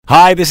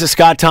Hi, this is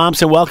Scott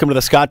Thompson. Welcome to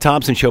the Scott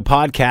Thompson Show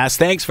Podcast.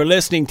 Thanks for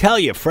listening. Tell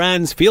your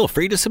friends. Feel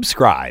free to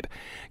subscribe.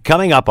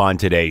 Coming up on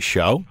today's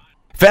show,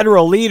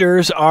 federal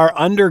leaders are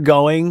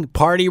undergoing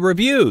party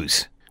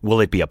reviews. Will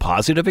it be a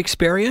positive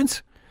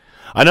experience?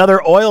 Another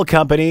oil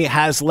company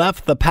has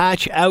left the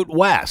patch out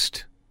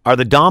west. Are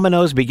the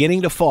dominoes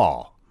beginning to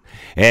fall?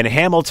 And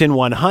Hamilton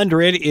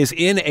 100 is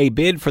in a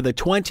bid for the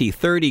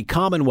 2030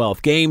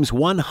 Commonwealth Games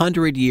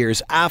 100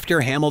 years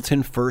after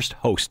Hamilton first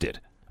hosted.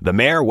 The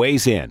mayor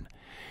weighs in.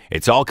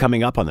 It's all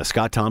coming up on the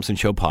Scott Thompson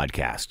Show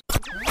Podcast.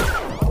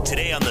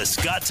 Today on the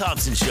Scott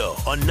Thompson Show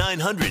on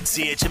 900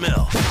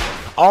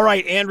 CHML. All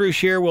right, Andrew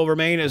Scheer will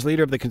remain as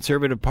leader of the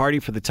Conservative Party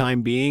for the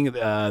time being.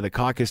 The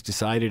caucus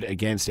decided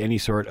against any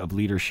sort of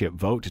leadership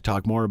vote. To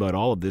talk more about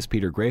all of this,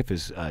 Peter Graefe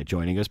is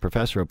joining us,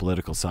 professor of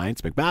political science,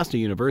 McMaster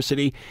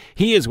University.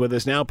 He is with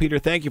us now. Peter,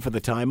 thank you for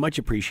the time. Much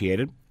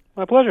appreciated.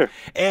 My pleasure.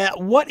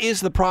 What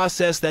is the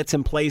process that's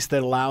in place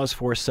that allows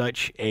for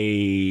such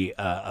a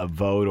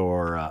vote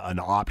or an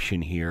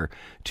option here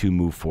to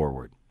move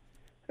forward?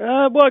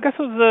 Well, I guess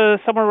it was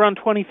somewhere around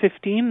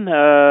 2015,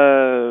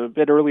 a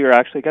bit earlier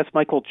actually. I guess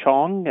Michael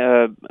Chong,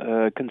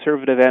 a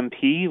Conservative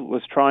MP,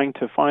 was trying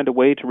to find a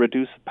way to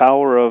reduce the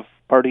power of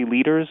party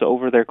leaders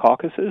over their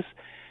caucuses.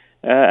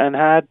 And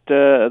had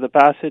the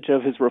passage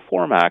of his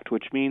Reform Act,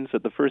 which means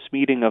that the first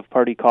meeting of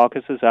party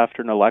caucuses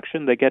after an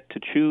election, they get to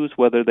choose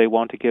whether they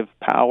want to give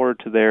power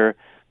to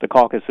the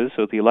caucuses,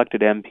 so the elected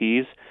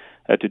MPs,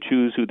 to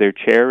choose who their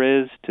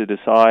chair is, to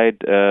decide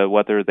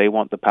whether they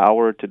want the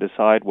power to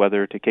decide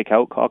whether to kick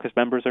out caucus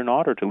members or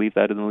not, or to leave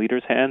that in the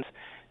leader's hands.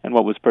 And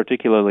what was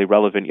particularly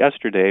relevant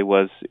yesterday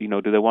was,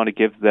 do they want to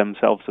give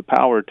themselves the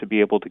power to be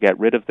able to get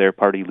rid of their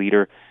party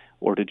leader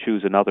or to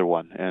choose another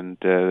one? And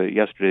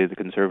yesterday the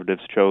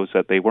Conservatives chose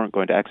that they weren't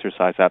going to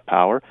exercise that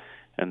power,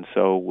 and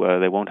so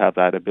they won't have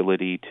that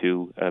ability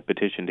to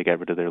petition to get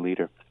rid of their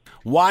leader.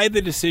 Why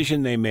the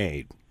decision they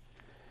made?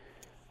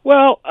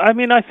 Well, I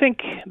think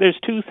there's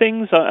two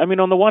things.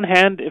 On the one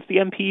hand, if the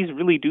MPs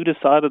really do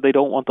decide that they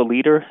don't want the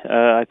leader,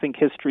 I think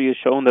history has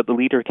shown that the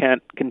leader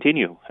can't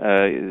continue.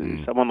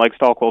 Someone like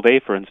Stockwell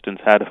Day, for instance,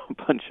 had a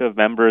bunch of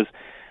members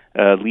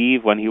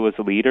leave when he was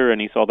a leader,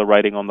 and he saw the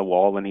writing on the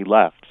wall and he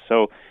left.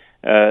 So,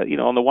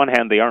 on the one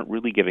hand, they aren't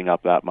really giving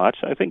up that much.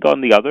 I think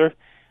on the other,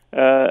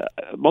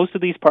 most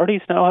of these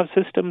parties now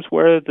have systems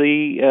where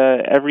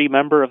every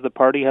member of the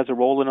party has a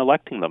role in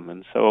electing them,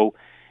 and so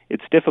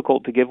it's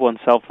difficult to give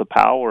oneself the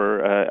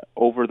power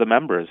over the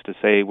members to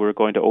say we're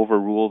going to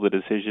overrule the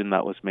decision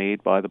that was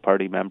made by the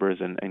party members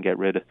and get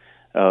rid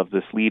of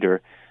this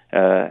leader.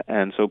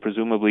 And so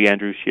presumably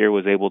Andrew Scheer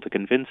was able to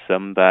convince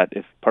them that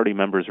if party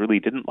members really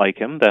didn't like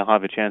him, they'll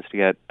have a chance to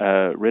get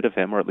rid of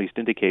him, or at least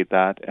indicate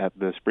that at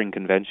the spring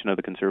convention of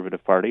the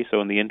Conservative Party. So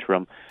in the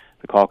interim,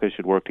 the caucus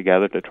should work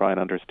together to try and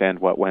understand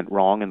what went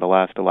wrong in the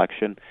last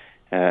election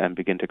and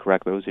begin to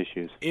correct those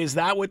issues. Is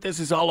that what this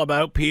is all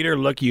about, Peter?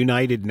 Look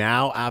united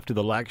now after the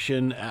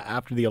election,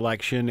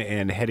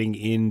 and heading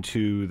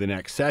into the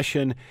next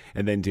session,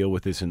 and then deal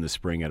with this in the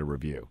spring at a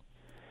review?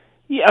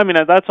 Yeah,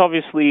 that's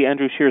obviously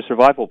Andrew Scheer's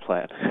survival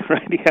plan,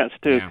 right?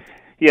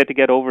 He had to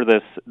get over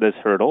this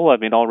hurdle.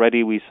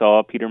 Already we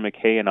saw Peter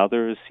MacKay and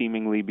others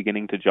seemingly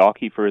beginning to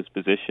jockey for his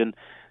position.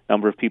 A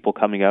number of people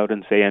coming out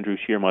and say Andrew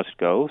Scheer must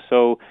go.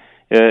 So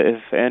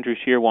if Andrew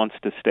Scheer wants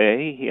to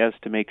stay, he has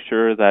to make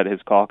sure that his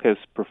caucus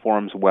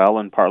performs well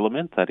in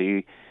Parliament, that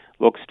he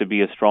looks to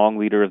be a strong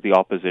leader of the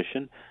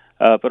opposition.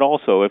 But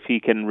also, if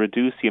he can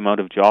reduce the amount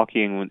of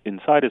jockeying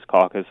inside his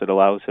caucus, it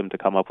allows him to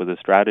come up with a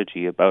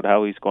strategy about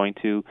how he's going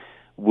to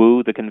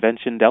woo the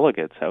convention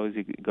delegates. How is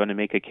he going to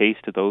make a case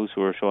to those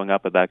who are showing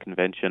up at that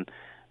convention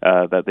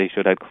that they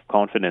should have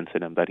confidence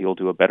in him, that he'll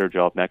do a better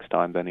job next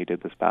time than he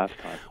did this past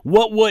time?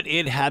 What would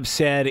it have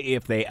said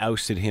if they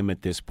ousted him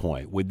at this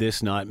point? Would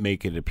this not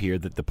make it appear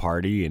that the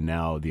party and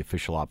now the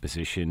official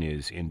opposition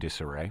is in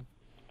disarray?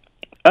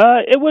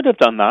 It would have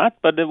done that,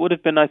 but it would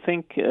have been, I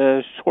think,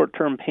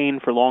 short-term pain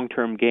for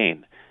long-term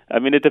gain.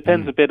 It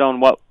depends a bit on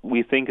what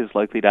we think is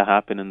likely to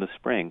happen in the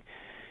spring.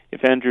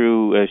 If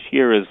Andrew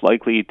Scheer is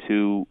likely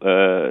to,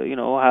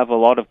 have a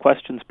lot of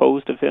questions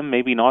posed of him,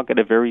 maybe not get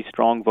a very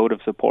strong vote of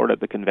support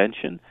at the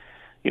convention.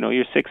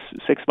 You're six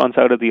months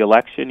out of the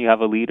election. You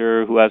have a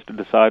leader who has to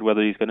decide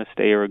whether he's going to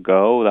stay or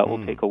go. That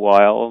will take a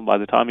while. By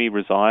the time he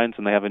resigns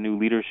and they have a new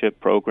leadership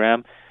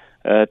program,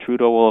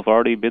 Trudeau will have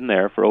already been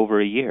there for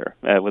over a year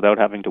without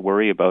having to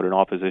worry about an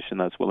opposition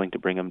that's willing to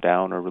bring him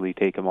down or really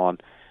take him on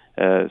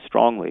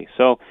strongly.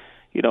 So,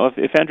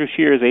 if Andrew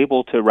Scheer is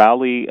able to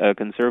rally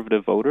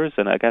Conservative voters,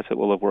 then I guess it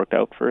will have worked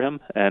out for him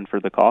and for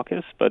the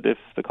caucus. But if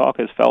the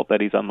caucus felt that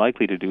he's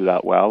unlikely to do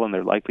that well and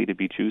they're likely to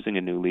be choosing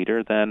a new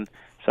leader, then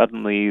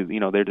suddenly,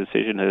 their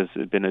decision has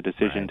been a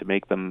decision to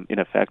make them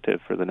ineffective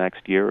for the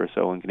next year or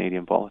so in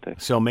Canadian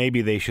politics. So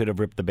maybe they should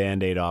have ripped the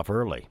Band-Aid off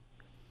early.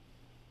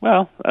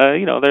 Well,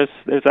 there's.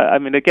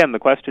 Again, the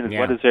question is,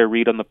 what is their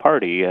read on the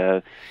party?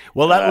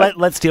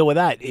 Let's deal with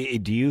that.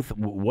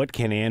 What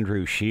can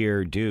Andrew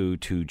Scheer do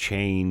to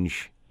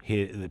change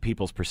the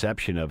people's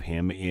perception of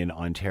him in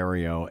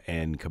Ontario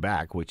and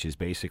Quebec, which is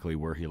basically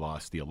where he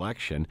lost the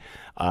election.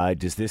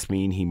 Does this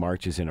mean he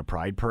marches in a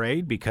pride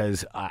parade?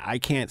 Because I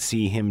can't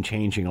see him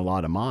changing a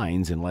lot of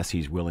minds unless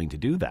he's willing to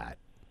do that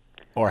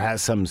or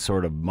has some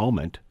sort of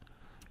moment.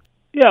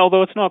 Yeah,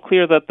 although it's not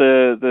clear that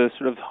the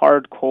sort of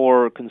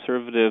hardcore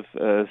conservative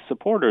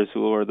supporters,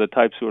 who are the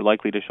types who are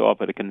likely to show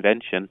up at a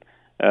convention,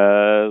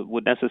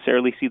 would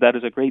necessarily see that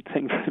as a great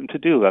thing for him to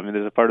do. I mean,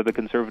 there's a part of the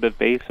conservative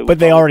base. But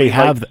they already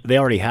have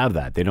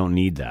that. They don't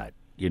need that.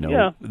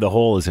 Yeah. The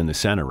hole is in the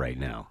center right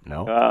now.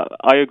 No,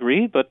 I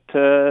agree, but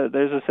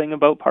there's a thing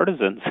about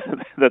partisans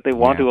that they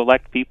want to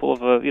elect people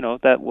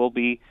that will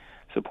be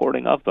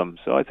supporting of them.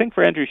 So I think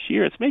for Andrew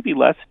Scheer, it's maybe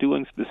less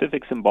doing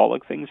specific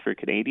symbolic things for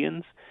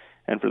Canadians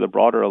and for the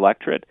broader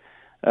electorate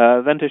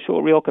than to show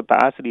a real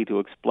capacity to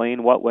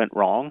explain what went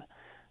wrong.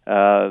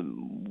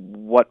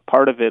 What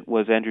part of it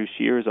was Andrew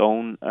Scheer's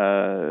own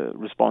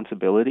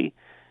responsibility,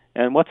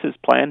 and what's his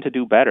plan to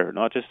do better,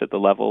 not just at the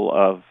level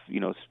of,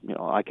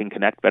 I can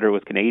connect better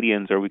with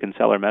Canadians or we can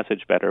sell our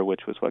message better,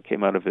 which was what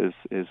came out of his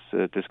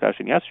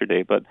discussion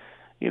yesterday, but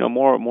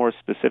more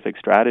specific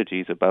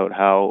strategies about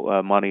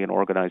how money and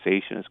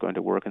organization is going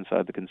to work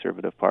inside the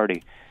Conservative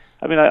Party.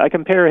 I mean, I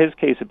compare his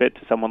case a bit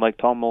to someone like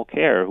Tom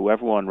Mulcair, who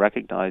everyone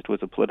recognized was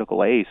a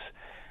political ace.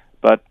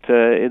 But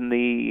in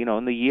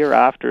the year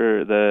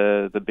after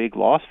the big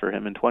loss for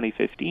him in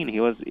 2015, he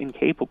was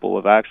incapable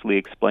of actually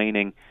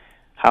explaining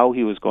how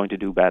he was going to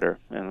do better.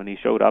 And when he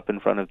showed up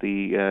in front of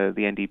the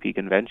NDP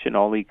convention,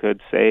 all he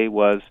could say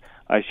was,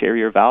 "I share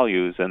your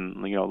values,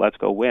 and let's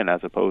go win,"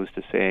 as opposed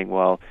to saying,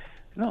 "Well,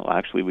 no,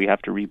 actually, we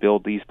have to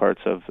rebuild these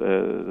parts of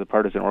the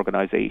partisan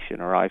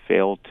organization," or "I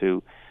failed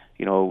to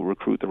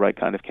recruit the right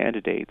kind of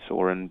candidates,"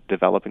 or "in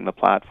developing the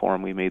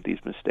platform, we made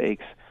these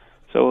mistakes."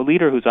 So a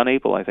leader who's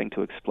unable, I think,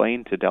 to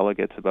explain to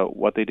delegates about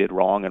what they did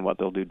wrong and what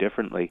they'll do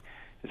differently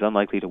is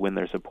unlikely to win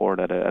their support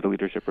at a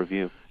leadership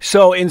review.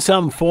 So in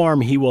some form,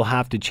 he will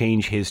have to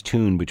change his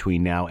tune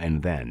between now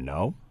and then,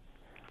 no?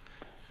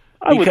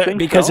 I would think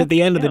because so. At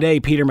the end of the day,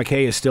 Peter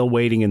MacKay is still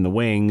waiting in the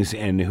wings,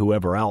 and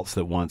whoever else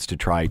that wants to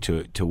try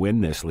to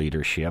win this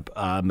leadership,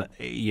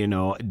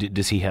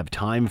 does he have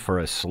time for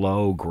a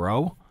slow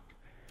grow?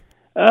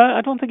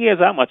 I don't think he has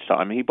that much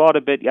time. He bought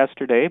a bit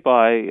yesterday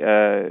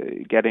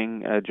by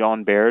getting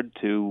John Baird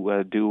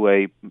to do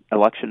a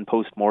election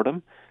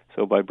post-mortem.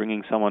 So by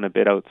bringing someone a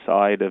bit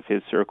outside of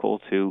his circle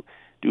to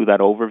do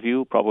that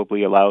overview,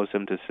 probably allows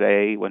him to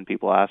say, when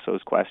people ask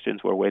those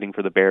questions, we're waiting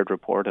for the Baird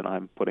report and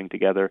I'm putting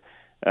together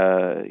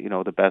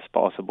the best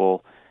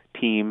possible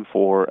team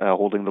for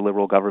holding the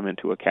Liberal government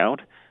to account.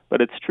 But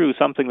it's true,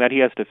 something that he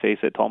has to face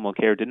that Tom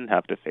Mulcair didn't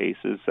have to face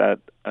is that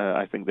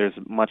I think there's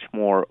much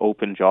more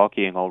open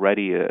jockeying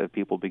already,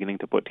 people beginning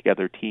to put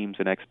together teams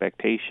in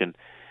expectation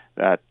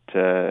that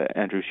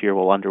Andrew Scheer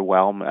will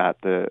underwhelm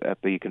at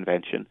the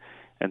convention.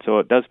 And so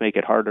it does make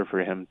it harder for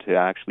him to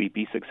actually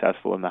be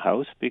successful in the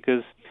House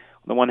because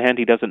on the one hand,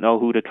 he doesn't know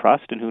who to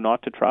trust and who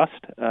not to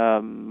trust.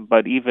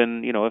 But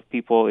even,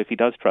 if he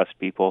does trust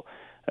people,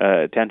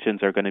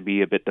 tensions are going to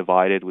be a bit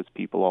divided with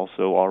people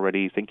also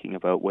already thinking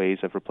about ways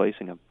of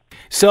replacing him.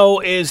 So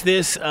is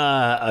this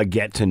a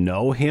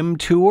get-to-know-him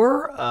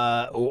tour,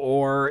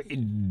 or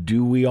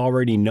do we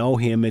already know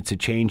him? It's a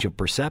change of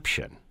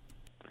perception?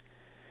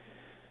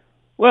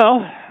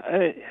 Well,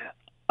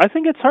 I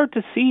think it's hard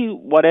to see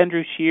what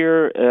Andrew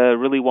Scheer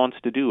really wants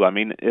to do. I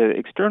mean,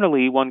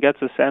 externally, one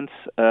gets a sense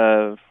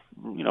of,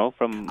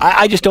 from...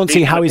 I just don't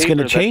see how he's going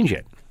to change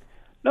it.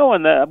 No,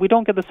 and we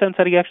don't get the sense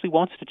that he actually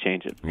wants to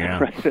change it. Yeah,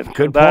 right?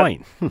 good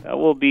point. That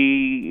will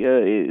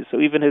be so.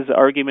 Even his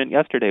argument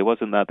yesterday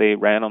wasn't that they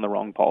ran on the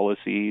wrong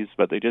policies,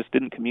 but they just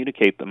didn't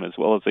communicate them as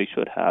well as they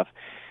should have.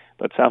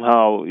 But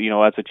somehow,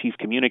 as a chief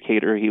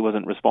communicator, he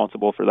wasn't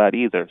responsible for that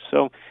either.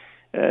 So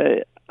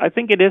I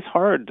think it is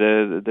hard.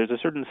 There's a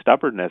certain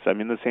stubbornness. I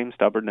mean, the same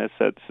stubbornness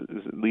that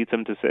leads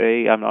him to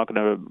say, "I'm not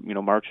going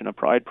to, march in a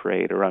pride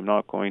parade," or "I'm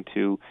not going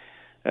to."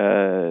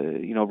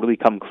 Really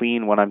come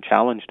clean when I'm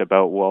challenged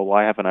about, well,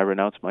 why haven't I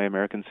renounced my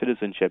American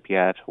citizenship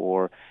yet?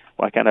 Or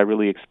why can't I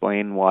really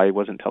explain why I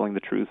wasn't telling the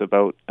truth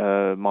about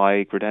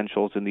my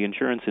credentials in the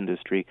insurance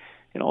industry?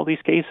 In all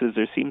these cases,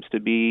 there seems to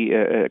be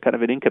a kind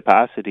of an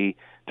incapacity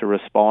to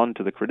respond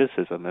to the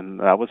criticism, and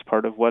that was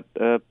part of what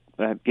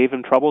gave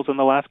him troubles in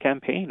the last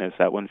campaign, is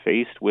that when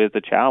faced with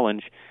a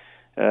challenge,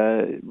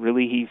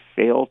 really he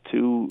failed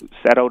to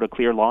set out a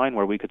clear line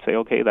where we could say,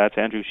 okay, that's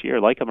Andrew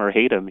Scheer, like him or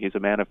hate him, he's a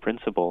man of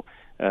principle.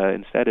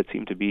 Instead, it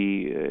seemed to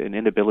be an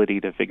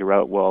inability to figure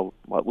out, well,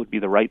 what would be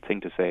the right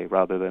thing to say,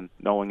 rather than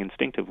knowing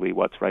instinctively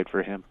what's right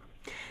for him.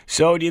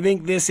 So do you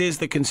think this is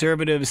the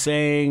Conservatives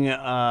saying,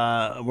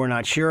 we're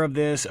not sure of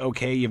this,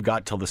 okay, you've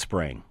got till the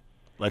spring.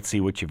 Let's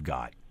see what you've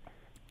got.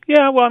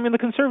 Yeah, well, I mean, the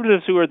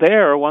Conservatives who are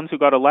there are ones who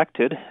got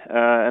elected,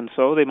 and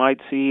so they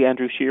might see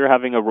Andrew Scheer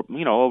having a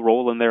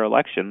role in their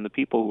election. The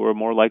people who are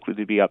more likely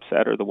to be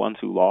upset are the ones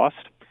who lost,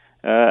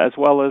 as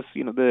well as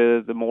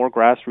the more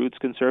grassroots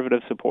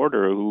Conservative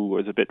supporter who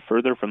was a bit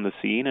further from the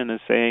scene and is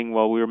saying,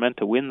 well, we were meant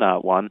to win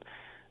that one.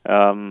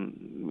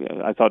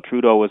 I thought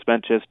Trudeau was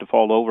meant just to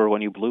fall over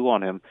when you blew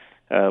on him.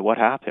 What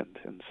happened?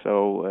 And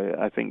so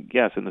I think,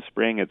 yes, in the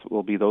spring it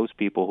will be those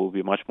people who will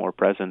be much more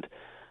present.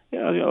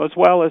 As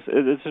well as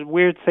it's a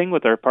weird thing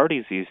with our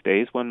parties these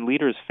days. When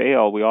leaders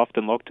fail, we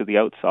often look to the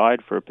outside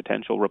for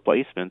potential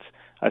replacements.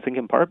 I think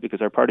in part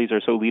because our parties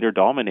are so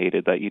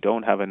leader-dominated that you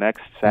don't have a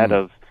next set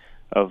of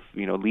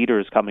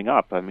leaders coming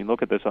up. I mean,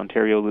 look at this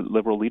Ontario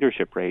Liberal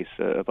leadership race.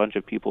 A bunch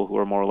of people who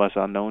are more or less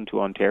unknown to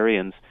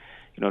Ontarians,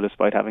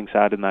 despite having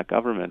sat in that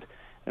government.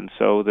 And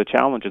so the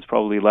challenge is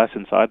probably less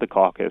inside the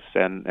caucus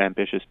and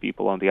ambitious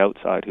people on the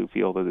outside who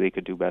feel that they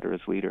could do better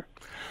as leader.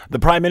 The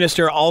Prime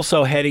Minister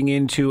also heading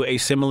into a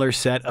similar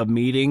set of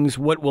meetings.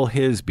 What will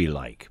his be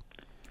like?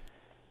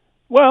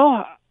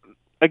 Well,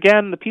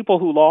 again, the people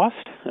who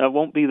lost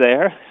won't be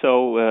there,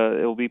 so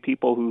it will be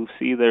people who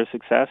see their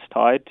success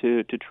tied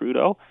to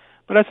Trudeau.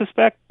 But I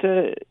suspect,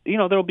 there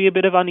will be a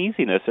bit of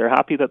uneasiness. They're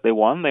happy that they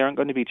won. They aren't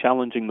going to be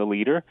challenging the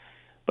leader.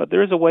 But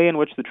there is a way in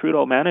which the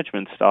Trudeau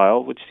management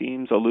style, which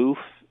seems aloof,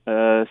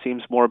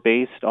 seems more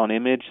based on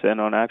image than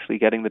on actually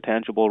getting the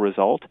tangible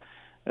result,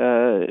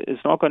 is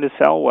not going to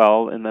sell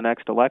well in the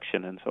next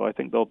election. And so I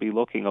think they'll be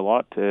looking a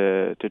lot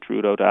to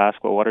Trudeau to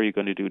ask, well, what are you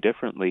going to do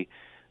differently,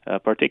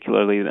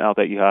 particularly now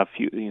that you have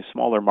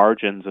smaller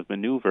margins of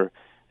maneuver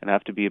and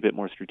have to be a bit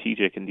more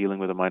strategic in dealing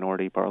with a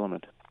minority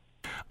parliament.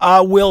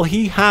 Will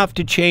he have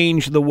to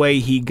change the way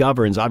he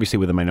governs? Obviously,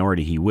 with a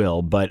minority, he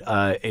will. But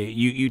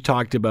you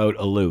talked about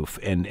aloof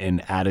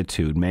and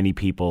attitude. Many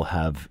people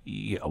have.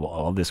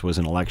 This was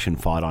an election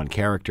fought on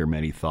character.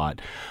 Many thought.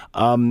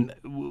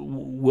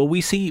 Will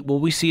we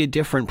see a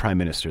different prime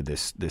minister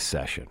this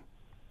session?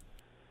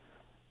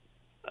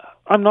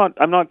 I'm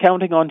not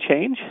counting on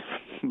change,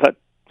 but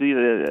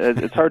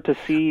it's hard to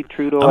see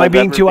Trudeau. Am I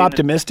being too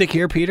optimistic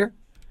here, Peter?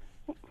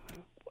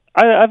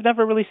 I've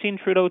never really seen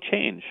Trudeau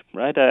change,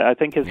 right? I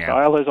think his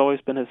style has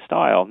always been his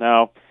style.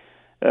 Now,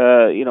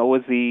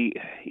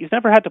 he's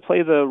never had to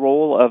play the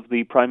role of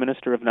the Prime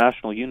Minister of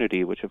National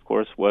Unity, which of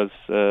course was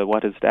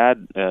what his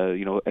dad,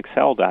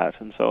 excelled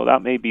at, and so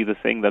that may be the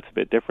thing that's a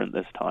bit different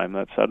this time.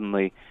 That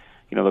suddenly,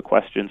 the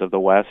questions of the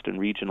West and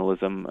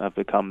regionalism have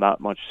become that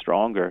much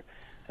stronger.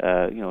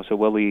 So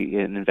will he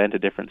invent a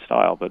different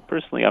style? But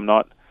personally, I'm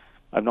not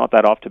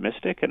that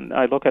optimistic, and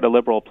I look at a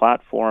Liberal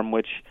platform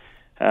which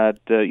had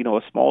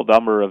a small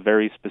number of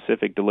very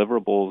specific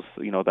deliverables,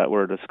 that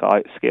were at a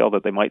scale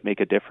that they might make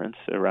a difference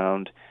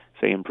around,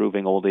 say,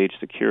 improving old age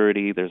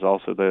security. There's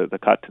also the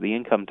cut to the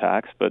income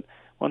tax. But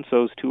once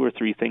those 2 or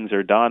 3 things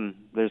are done,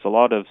 there's a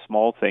lot of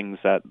small things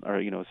that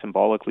are,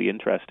 symbolically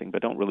interesting,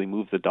 but don't really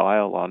move the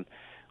dial on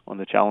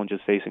the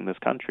challenges facing this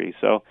country.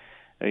 So,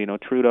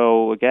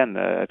 Trudeau, again,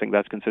 I think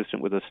that's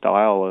consistent with the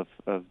style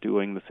of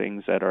doing the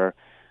things that are,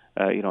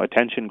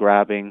 attention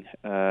grabbing,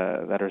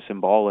 that are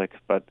symbolic,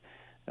 but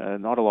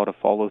not a lot of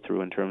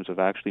follow-through in terms of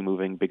actually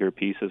moving bigger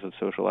pieces of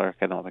social or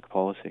economic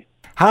policy.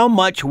 How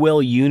much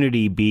will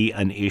unity be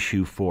an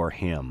issue for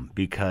him?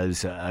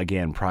 Because,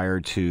 again, prior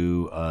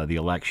to the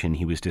election,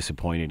 he was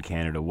disappointed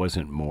Canada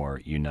wasn't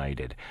more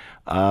united.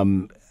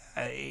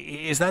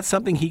 Is that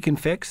something he can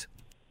fix?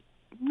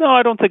 No,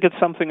 I don't think it's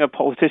something a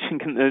politician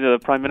a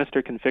prime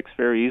minister can fix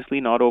very easily,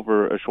 not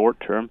over a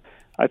short term.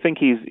 I think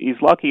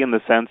he's lucky in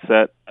the sense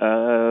that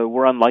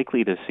we're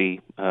unlikely to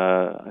see,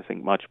 I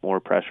think, much more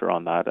pressure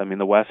on that. I mean,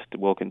 the West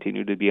will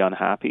continue to be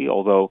unhappy,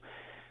 although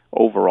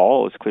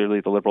overall it's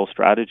clearly the Liberal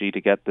strategy to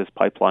get this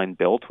pipeline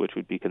built, which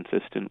would be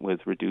consistent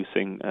with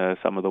reducing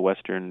some of the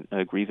Western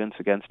grievance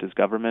against his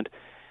government.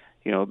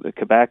 The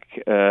Quebec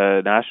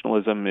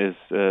nationalism is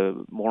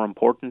more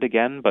important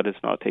again, but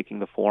it's not taking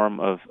the form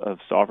of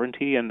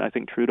sovereignty, and I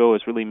think Trudeau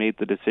has really made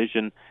the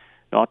decision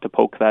not to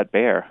poke that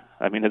bear.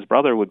 I mean, his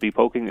brother would be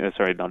poking, his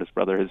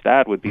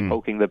dad would be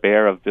poking the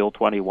bear of Bill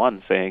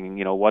 21,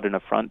 saying, what an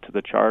affront to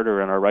the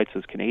Charter and our rights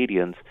as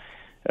Canadians.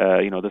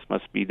 This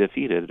must be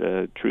defeated.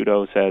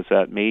 Trudeau says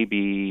that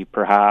maybe,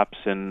 perhaps,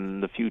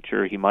 in the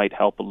future, he might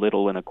help a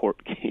little in a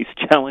court case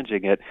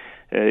challenging it.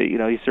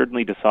 He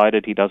certainly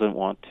decided he doesn't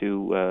want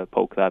to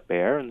poke that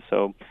bear, and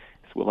so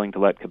he's willing to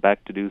let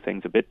Quebec to do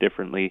things a bit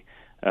differently,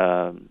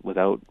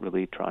 without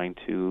really trying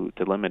to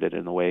limit it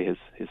in the way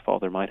his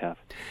father might have.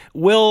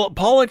 Will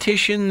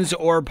politicians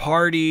or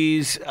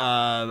parties,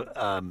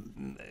 how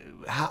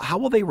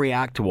will they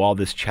react to all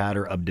this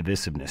chatter of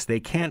divisiveness?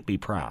 They can't be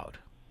proud.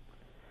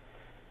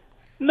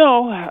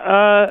 No,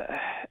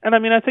 and I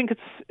mean, I think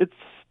it's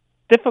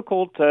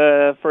difficult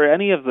for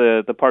any of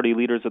the party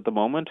leaders at the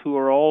moment who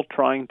are all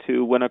trying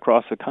to win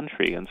across the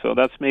country, and so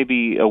that's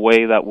maybe a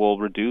way that will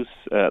reduce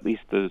at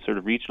least the sort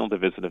of regional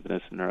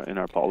divisiveness in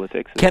our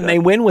politics. Can they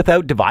win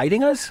without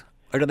dividing us,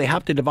 or do they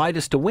have to divide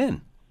us to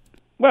win?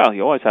 Well,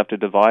 you always have to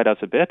divide us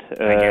a bit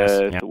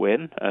to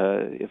win,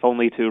 if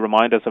only to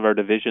remind us of our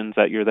divisions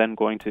that you're then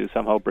going to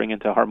somehow bring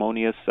into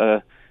harmonious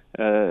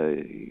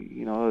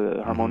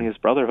harmonious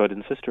brotherhood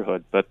and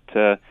sisterhood. But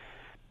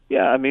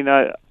I mean,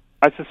 I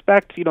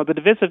suspect the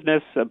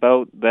divisiveness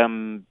about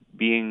them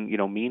being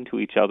mean to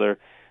each other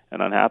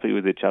and unhappy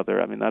with each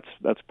other. I mean,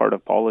 that's part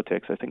of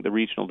politics. I think the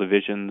regional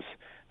divisions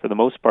for the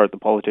most part, the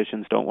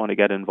politicians don't want to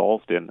get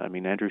involved in. I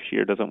mean, Andrew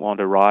Scheer doesn't want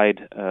to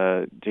ride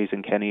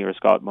Jason Kenney or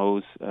Scott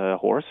Moe's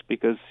horse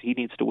because he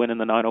needs to win in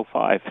the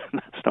 905.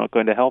 That's not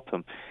going to help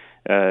him.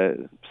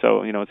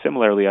 So,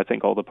 similarly, I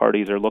think all the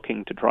parties are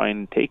looking to try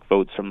and take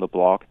votes from the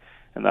bloc,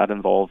 and that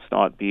involves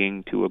not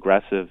being too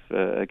aggressive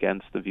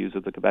against the views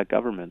of the Quebec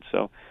government.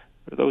 So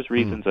for those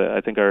reasons, I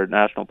think our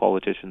national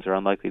politicians are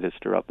unlikely to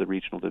stir up the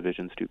regional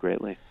divisions too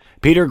greatly.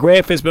 Peter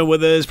Graefe has been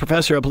with us,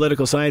 professor of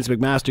political science at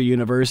McMaster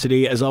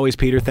University. As always,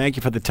 Peter, thank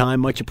you for the time.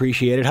 Much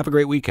appreciated. Have a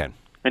great weekend.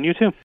 And you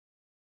too.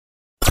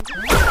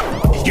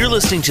 You're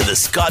listening to the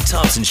Scott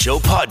Thompson Show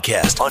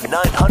Podcast on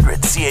 900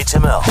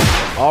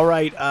 CHML. All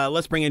right,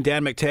 let's bring in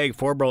Dan McTeague,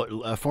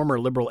 former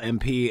Liberal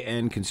MP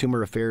and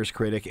consumer affairs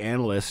critic,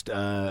 analyst,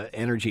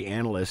 energy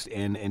analyst,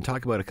 and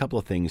talk about a couple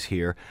of things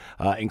here,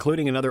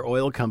 including another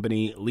oil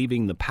company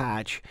leaving the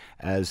patch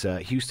as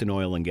Houston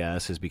Oil and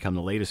Gas has become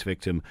the latest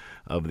victim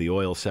of the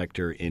oil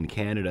sector in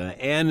Canada,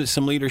 and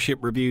some leadership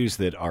reviews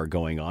that are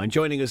going on.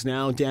 Joining us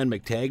now, Dan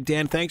McTeague.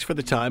 Dan, thanks for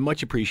the time.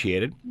 Much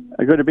appreciated.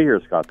 Good to be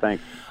here, Scott.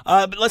 Thanks.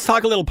 But let's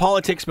talk a little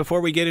politics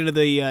before we get into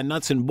the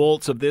nuts and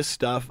bolts of this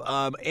stuff.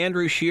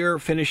 Andrew Scheer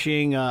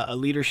finishing a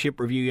leadership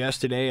review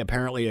yesterday,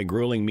 apparently a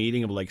grueling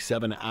meeting of like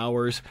 7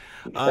 hours.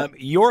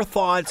 Your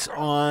thoughts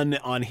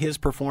on his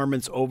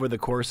performance over the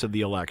course of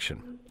the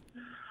election?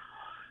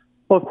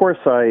 Well, of course,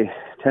 I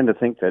tend to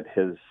think that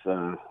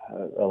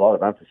a lot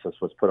of emphasis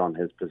was put on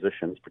his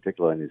positions,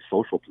 particularly in his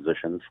social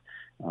positions,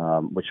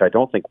 which I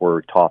don't think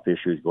were top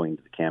issues going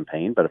into the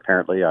campaign, but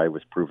apparently I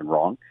was proven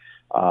wrong.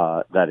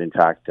 That in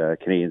fact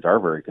Canadians are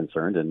very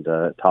concerned, and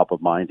top of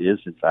mind is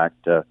in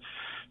fact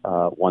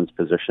one's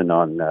position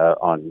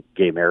on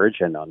gay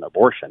marriage and on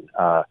abortion.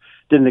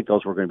 Didn't think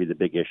those were going to be the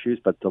big issues,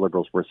 but the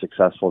Liberals were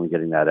successful in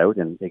getting that out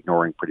and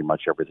ignoring pretty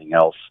much everything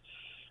else,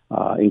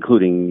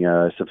 including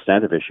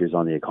substantive issues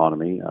on the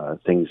economy,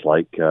 things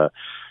like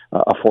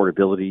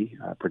affordability,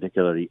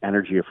 particularly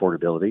energy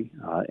affordability,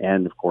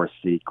 and of course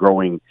the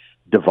growing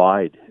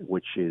divide,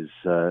 which is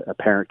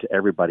apparent to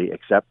everybody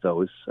except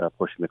those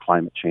pushing the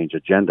climate change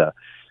agenda.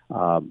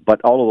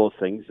 But all of those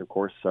things, of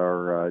course,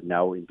 are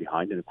now in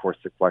behind. And, of course,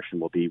 the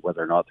question will be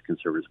whether or not the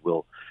Conservatives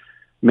will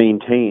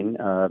maintain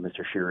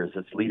Mr. Scheer as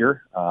its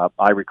leader.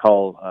 I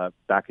recall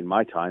back in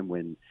my time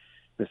when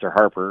Mr.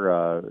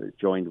 Harper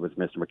joined with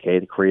Mr.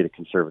 McKay to create a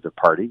Conservative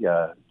Party.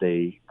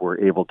 They were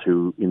able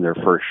to, in their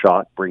first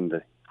shot, bring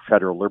the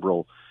federal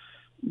Liberal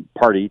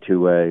Party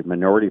to a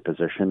minority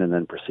position and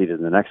then proceeded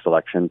in the next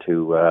election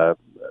to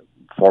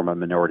form a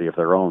minority of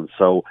their own.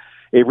 So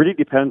it really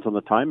depends on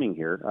the timing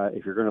here.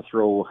 If you're going to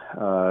throw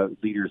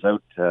leaders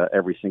out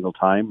every single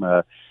time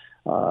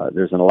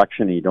there's an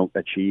election and you don't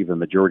achieve a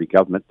majority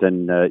government,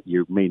 then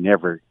you may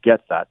never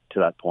get that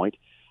to that point.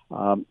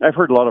 I've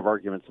heard a lot of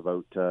arguments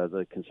about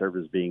the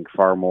Conservatives being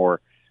far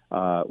more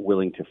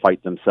willing to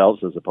fight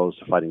themselves as opposed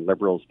to fighting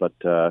Liberals. But,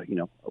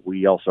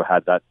 we also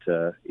had that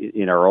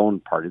in our own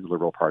party, the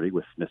Liberal Party,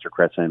 with Mr.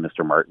 Kretz and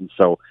Mr. Martin.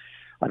 So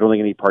I don't think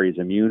any party is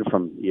immune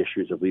from the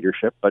issues of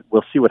leadership, but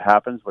we'll see what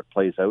happens, what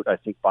plays out. I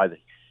think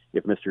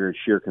if Mr.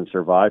 Scheer can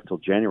survive till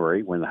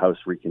January, when the House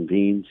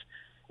reconvenes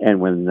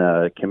and when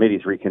the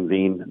committees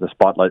reconvene, the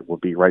spotlight will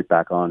be right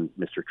back on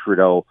Mr.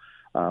 Trudeau,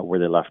 where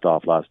they left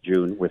off last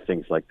June with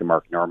things like the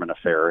Mark Norman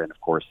affair and,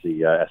 of course,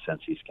 the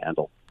SNC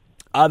scandal.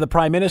 The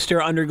Prime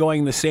Minister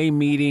undergoing the same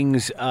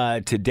meetings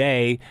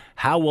today.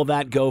 How will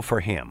that go for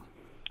him?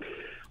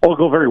 It'll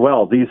go very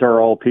well. These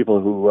are all people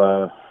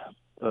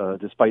who,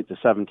 despite the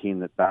 17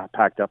 that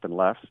packed up and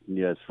left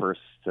as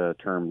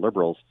first-term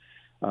Liberals,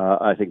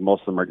 I think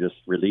most of them are just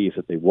relieved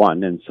that they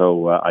won. And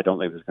so I don't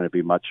think there's going to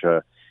be much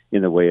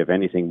in the way of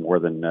anything more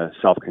than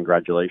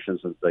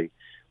self-congratulations and the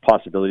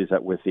possibilities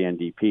that with the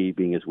NDP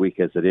being as weak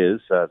as it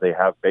is, they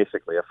have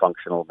basically a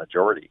functional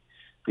majority.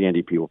 The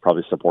NDP will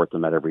probably support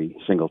them at every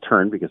single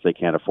turn because they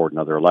can't afford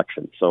another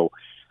election. So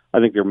I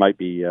think there might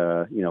be,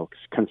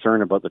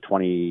 concern about the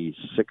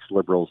 26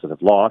 Liberals that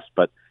have lost,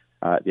 but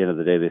at the end of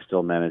the day, they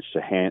still managed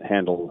to hang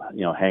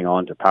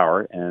on to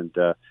power, and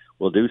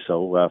will do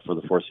so for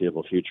the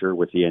foreseeable future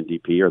with the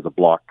NDP or the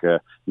Bloc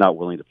not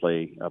willing to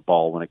play a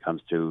ball when it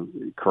comes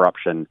to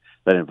corruption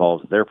that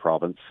involves their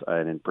province,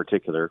 and in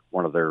particular,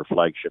 one of their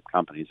flagship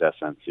companies,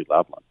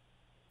 SNC-Lavalin.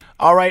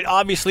 All right.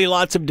 Obviously,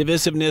 lots of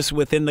divisiveness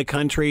within the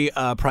country.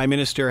 Prime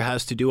Minister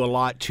has to do a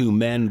lot to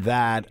mend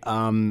that.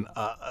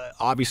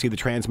 Obviously, the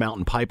Trans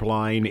Mountain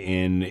Pipeline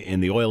in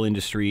the oil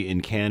industry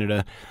in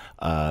Canada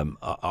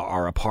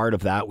are a part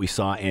of that. We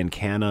saw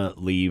Ancana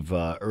leave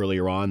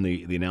earlier on,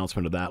 the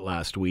announcement of that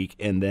last week.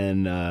 And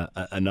then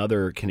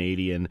another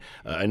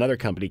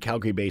company,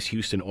 Calgary-based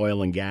Houston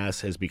Oil and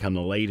Gas, has become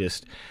the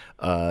latest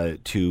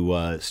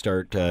to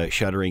start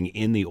shuttering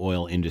in the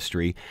oil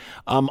industry.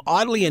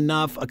 Oddly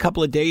enough, a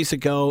couple of days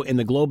ago in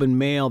the Globe and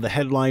Mail, the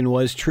headline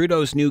was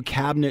Trudeau's new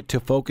cabinet to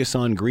focus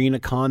on green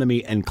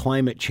economy and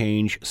climate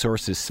change,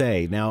 sources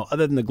say. Now,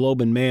 other than the Globe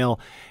and Mail,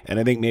 and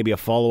I think maybe a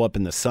follow-up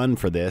in the Sun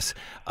for this,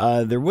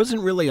 there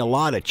wasn't really a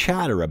lot of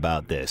chatter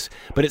about this.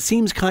 But it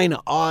seems kind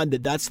of odd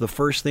that that's the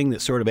first thing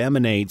that sort of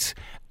emanates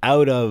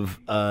out of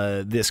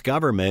this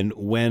government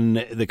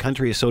when the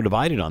country is so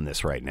divided on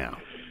this right now?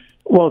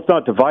 Well, it's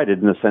not divided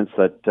in the sense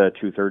that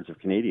 2/3 of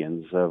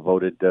Canadians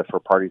voted for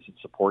parties that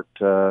support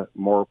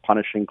more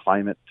punishing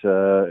climate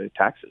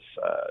taxes,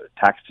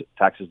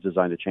 taxes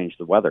designed to change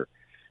the weather.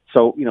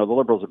 So, the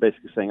Liberals are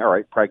basically saying, all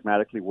right,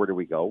 pragmatically, where do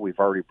we go? We've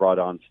already brought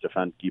on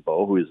Stéphane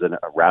Guilbeault, who is a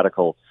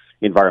radical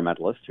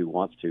environmentalist who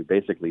wants to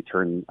basically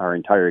turn our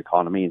entire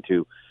economy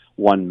into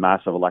one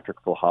massive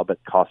electrical hub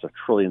at cost of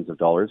trillions of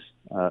dollars.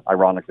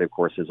 Ironically, of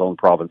course, his own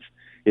province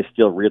is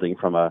still reeling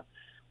from a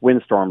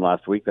windstorm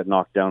last week that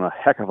knocked down a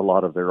heck of a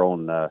lot of their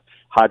own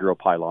hydro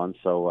pylons.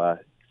 So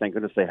thank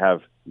goodness they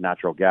have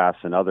natural gas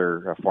and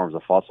other forms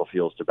of fossil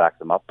fuels to back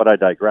them up. But I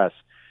digress.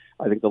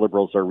 I think the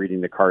Liberals are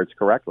reading the cards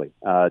correctly.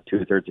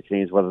 2/3 of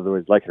Canadians, whether they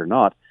like it or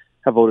not,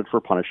 have voted for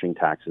punishing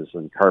taxes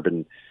and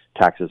carbon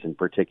taxes in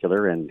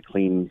particular and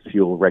clean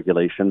fuel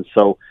regulations.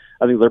 So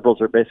I think Liberals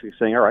are basically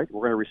saying, all right,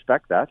 we're going to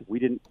respect that. We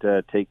didn't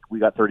we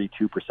got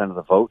 32% of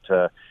the vote.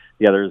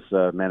 The others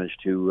managed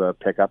to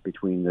pick up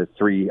between the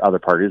three other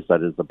parties,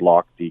 that is the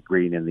Bloc, the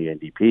Green, and the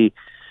NDP,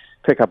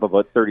 pick up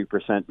about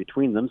 30%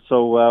 between them.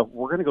 So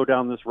we're going to go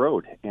down this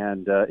road.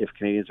 And if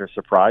Canadians are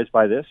surprised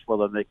by this, well,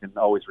 then they can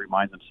always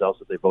remind themselves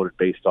that they voted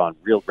based on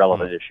real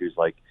relevant issues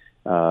like,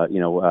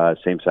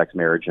 same-sex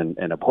marriage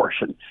and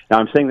abortion. Now,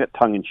 I'm saying that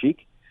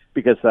tongue-in-cheek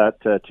because that,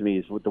 to me,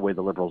 is the way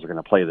the Liberals are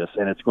going to play this.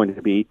 And it's going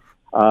to be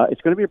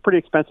a pretty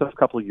expensive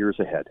couple of years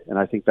ahead. And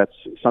I think that's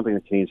something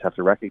that Canadians have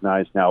to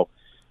recognize now.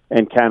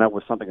 And Canada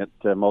was something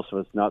that most of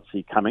us not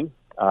see coming,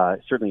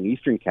 certainly in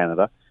Eastern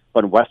Canada.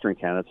 But in Western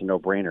Canada, it's a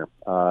no-brainer.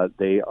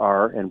 They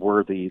are and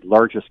were the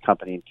largest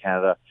company in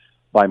Canada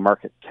by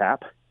market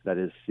cap. That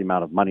is the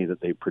amount of money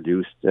that they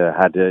produced,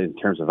 in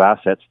terms of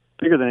assets,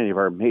 bigger than any of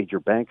our major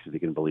banks, if you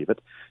can believe it,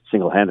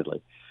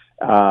 single-handedly.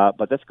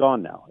 But that's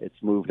gone now.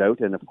 It's moved out.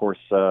 And, of course,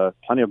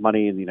 plenty of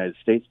money in the United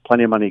States,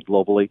 plenty of money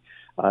globally.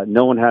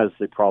 No one has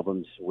the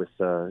problems with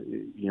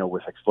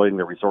exploiting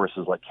their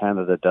resources like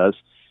Canada does.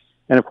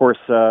 And, of course,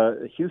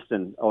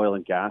 Houston Oil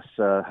and Gas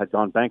had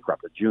gone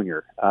bankrupt, a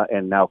junior,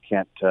 and now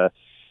can't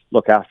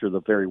look after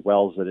the very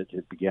wells that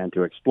it began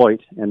to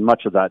exploit. And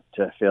much of that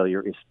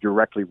failure is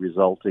directly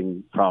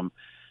resulting from,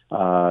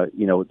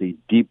 the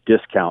deep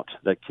discount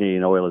that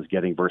Canadian oil is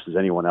getting versus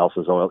anyone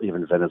else's oil,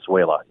 even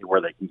Venezuela,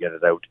 where they can get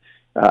it out.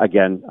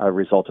 Again, a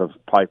result of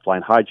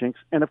pipeline hijinks.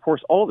 And, of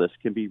course, all of this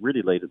can be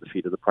really laid at the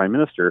feet of the Prime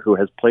Minister, who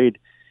has played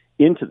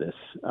into this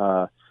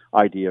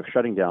idea of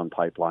shutting down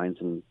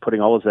pipelines and putting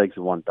all his eggs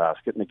in one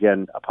basket. And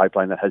again, a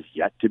pipeline that has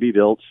yet to be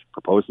built,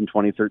 proposed in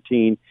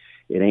 2013.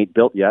 It ain't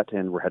built yet,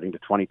 and we're heading to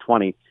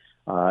 2020.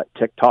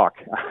 TikTok,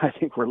 I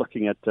think we're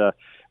looking at,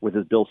 with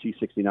his Bill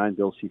C-69,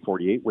 Bill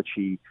C-48, which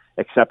he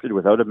accepted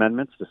without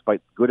amendments,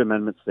 despite good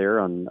amendments there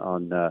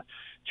on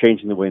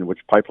changing the way in which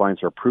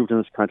pipelines are approved in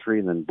this country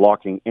and then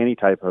blocking any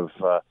type of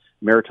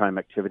maritime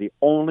activity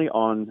only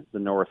on the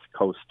north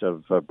coast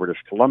of British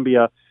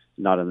Columbia,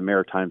 not in the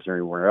Maritimes or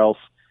anywhere else.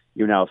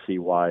 You now see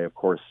why, of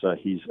course,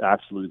 he's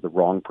absolutely the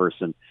wrong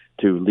person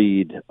to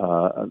lead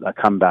a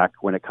comeback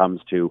when it comes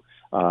to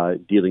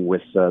dealing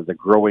with the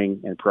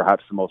growing and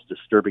perhaps the most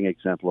disturbing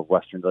example of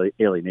Western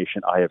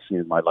alienation I have seen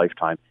in my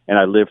lifetime. And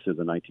I lived through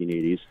the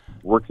 1980s,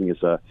 working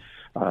as a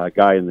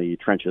guy in the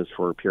trenches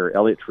for Pierre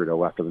Elliott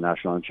Trudeau after the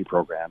National Energy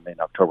Program in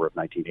October of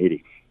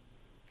 1980.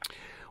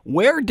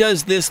 Where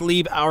does this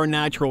leave our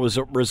natural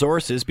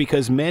resources?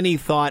 Because many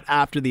thought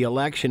after the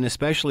election,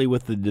 especially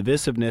with the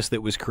divisiveness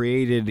that was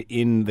created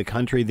in the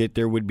country, that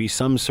there would be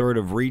some sort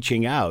of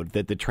reaching out,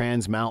 that the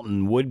Trans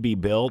Mountain would be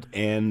built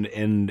and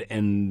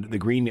the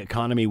green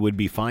economy would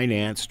be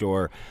financed,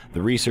 or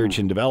the research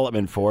and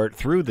development for it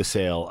through the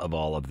sale of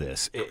all of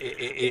this.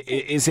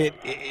 Is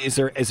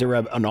there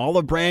an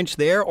olive branch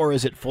there, or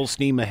is it full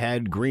steam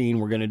ahead green?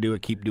 We're going to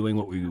keep doing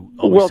what we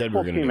always said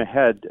we're going to do. Full steam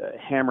ahead,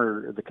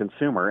 hammer the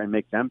consumer and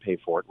make them pay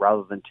for it,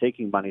 rather than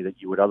taking money that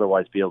you would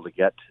otherwise be able to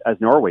get, as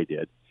Norway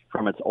did,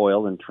 from its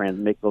oil and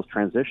make those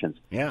transitions.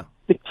 Yeah.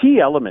 The key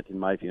element, in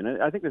my view,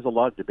 and I think there's a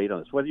lot of debate on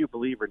this, whether you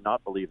believe or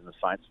not believe in the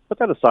science, put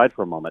that aside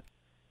for a moment.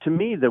 To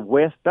me, the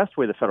best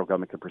way the federal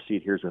government can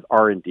proceed here is with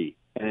R&D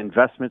and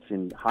investments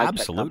in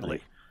high-tech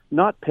companies.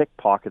 Not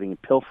pickpocketing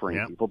and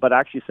pilfering people, but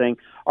actually saying,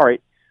 all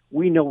right,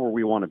 we know where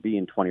we want to be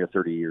in 20 or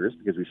 30 years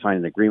because we signed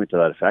an agreement to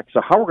that effect.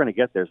 So how we're going to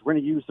get there is we're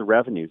going to use the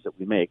revenues that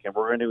we make, and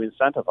we're going to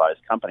incentivize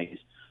companies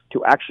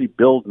to actually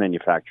build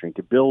manufacturing,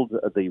 to build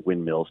the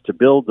windmills, to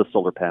build the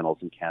solar panels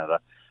in Canada,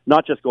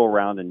 not just go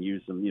around and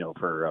use them,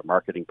 for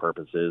marketing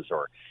purposes,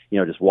 or,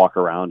 just walk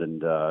around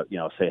and,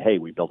 say, hey,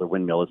 we built a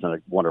windmill. Isn't it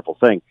a wonderful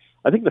thing?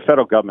 I think the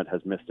federal government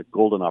has missed a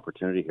golden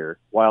opportunity here.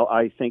 While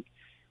I think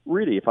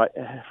really,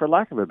 for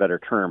lack of a better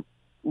term,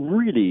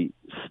 really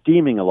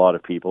steaming a lot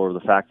of people over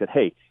the fact that,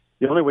 hey,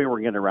 the only way we're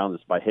getting around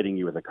this is by hitting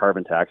you with a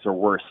carbon tax, or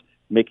worse,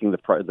 making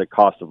the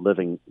cost of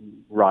living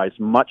rise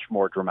much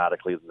more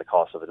dramatically than the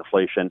cost of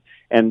inflation.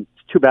 And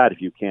it's too bad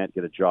if you can't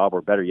get a job,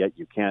 or better yet,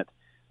 you can't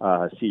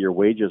see your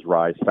wages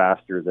rise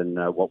faster than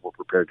what we're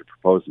prepared to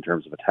propose in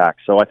terms of a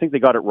tax. So I think they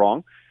got it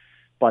wrong.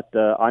 But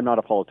I'm not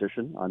a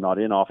politician. I'm not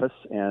in office,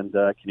 and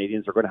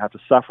Canadians are going to have to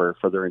suffer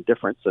for their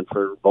indifference and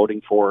for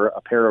voting for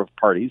a pair of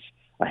parties,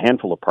 a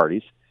handful of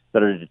parties,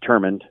 that are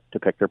determined to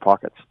pick their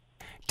pockets.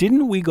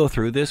 Didn't we go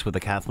through this with the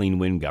Kathleen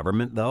Wynne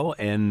government, though?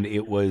 And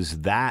it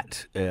was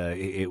that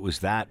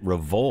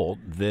revolt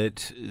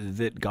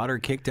that got her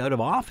kicked out of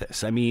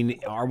office. I mean,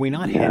 are we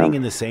not heading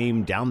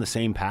in down the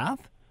same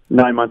path?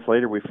 9 months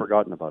later, we've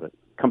forgotten about it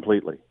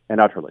completely and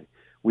utterly.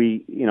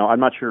 I'm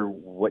not sure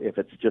if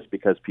it's just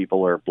because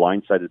people are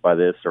blindsided by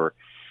this or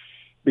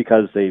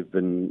because they've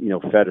been,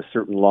 fed a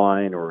certain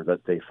line or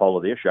that they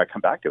follow the issue. I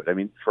come back to it. I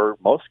mean, for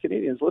most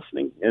Canadians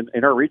listening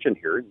in our region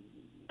here,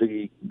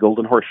 the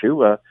Golden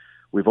Horseshoe,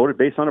 we voted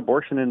based on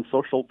abortion and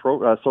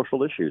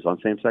social issues on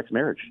same-sex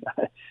marriage.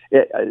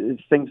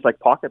 It's things like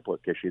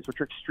pocketbook issues,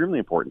 which are extremely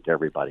important to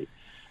everybody.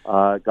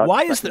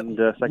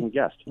 Second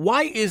guessed.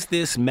 Why is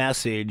this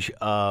message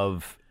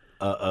of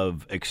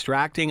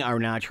extracting our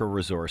natural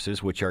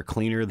resources, which are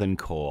cleaner than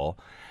coal,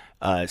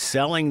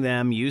 selling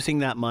them, using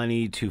that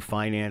money to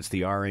finance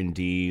the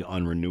R&D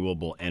on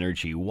renewable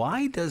energy?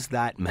 Why does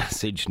that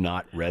message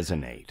not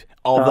resonate?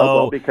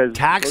 Although because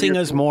taxing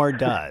us more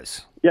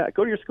does. Yeah,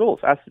 go to your schools.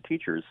 Ask the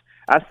teachers.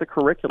 Ask the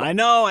curriculum. I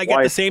know. I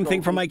get the same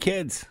thing from my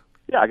kids.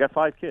 Yeah, I got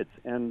 5 kids.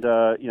 And, 2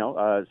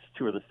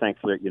 of them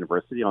thankfully at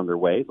university on their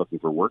way, looking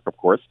for work, of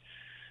course.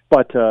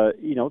 But,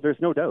 there's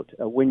no doubt.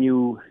 When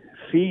you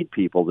feed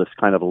people this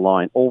kind of a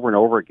line over and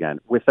over again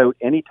without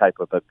any type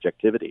of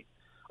objectivity.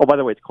 Oh, by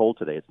the way, it's cold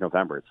today. It's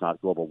November. It's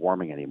not global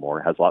warming anymore.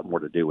 It has a lot more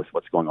to do with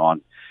what's going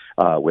on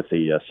with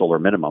the solar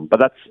minimum. But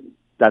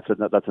that's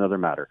another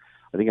matter.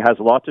 I think it has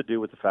a lot to do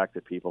with the fact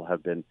that people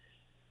have been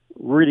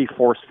really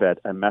force-fed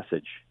a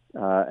message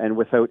and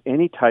without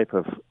any type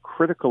of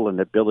critical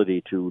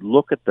ability to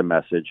look at the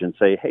message and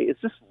say, hey, is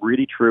this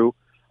really true?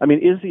 I mean,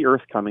 is the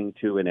Earth coming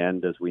to an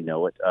end as we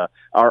know it?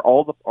 Are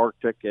all the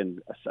Arctic and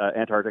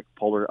Antarctic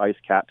polar ice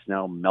caps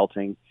now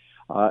melting?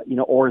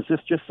 Or is this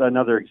just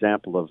another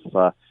example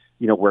of,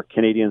 where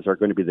Canadians are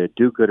going to be the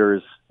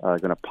do-gooders,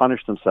 going to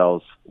punish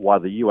themselves while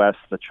the U.S.,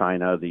 the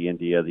China, the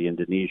India, the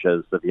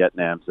Indonesias, the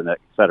Vietnams, and et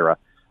cetera,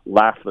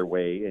 laugh their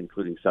way,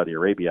 including Saudi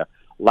Arabia,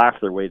 laugh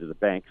their way to the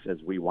banks as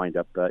we wind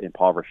up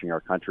impoverishing our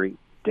country,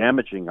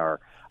 damaging our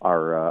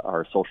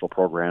social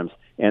programs,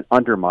 and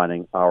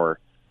undermining our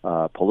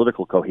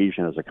political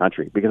cohesion as a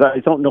country. Because I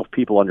don't know if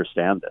people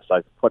understand this.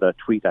 I put a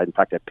tweet, in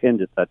fact, I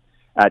pinned it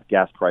at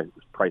Gas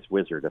Price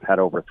Wizard. I've had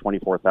over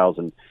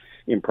 24,000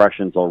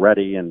 impressions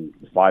already and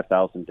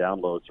 5,000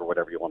 downloads or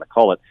whatever you want to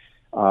call it.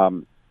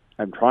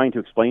 I'm trying to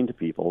explain to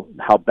people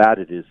how bad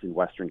it is in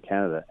Western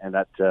Canada and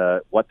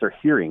that what they're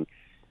hearing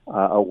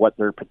or what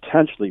they're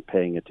potentially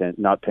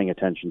not paying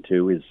attention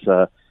to is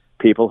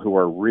people who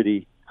are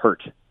really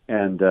hurt.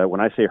 And when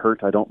I say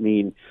hurt, I don't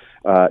mean,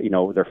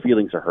 their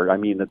feelings are hurt. I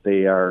mean that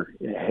they are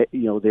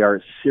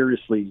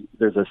seriously,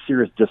 there's a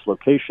serious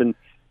dislocation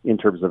in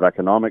terms of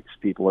economics.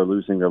 People are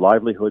losing their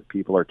livelihood.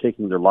 People are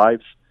taking their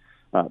lives.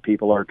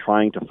 People are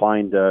trying to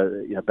find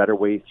a better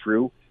way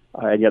through,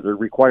 and yet they're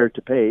required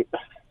to pay,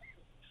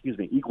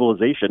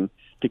 equalization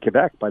to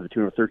Quebec by the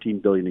tune of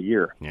 $13 billion a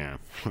year. Yeah.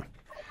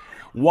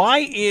 Why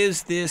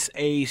is this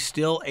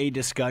still a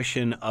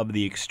discussion of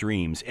the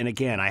extremes? And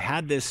again, I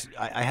had this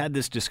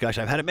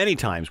discussion. I've had it many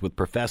times with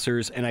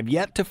professors, and I've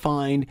yet to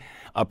find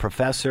a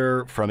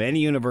professor from any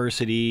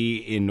university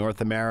in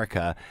North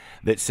America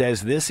that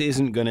says this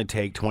isn't going to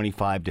take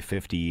 25 to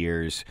 50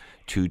 years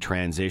to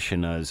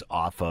transition us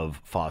off of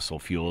fossil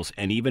fuels,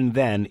 and even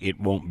then, it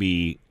won't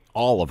be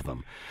all of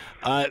them.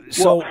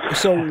 So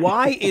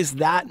why is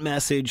that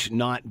message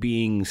not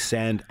being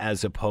sent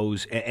as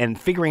opposed and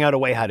figuring out a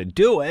way how to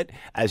do it,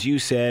 as you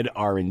said,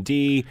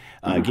 R&D,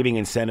 giving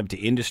incentive to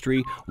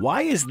industry?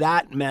 Why is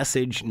that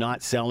message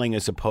not selling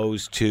as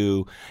opposed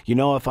to,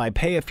 if I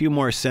pay a few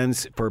more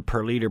cents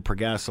per liter per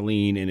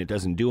gasoline and it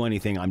doesn't do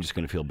anything, I'm just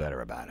going to feel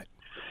better about it?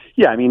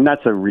 Yeah, I mean,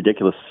 that's a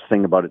ridiculous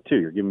thing about it, too.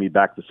 You're giving me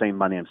back the same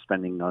money I'm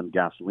spending on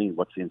gasoline.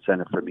 What's the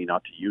incentive for me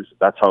not to use it?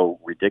 That's how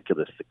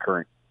ridiculous the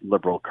current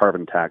Liberal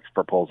carbon tax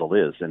proposal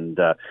is. And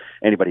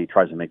anybody who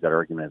tries to make that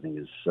argument, I think,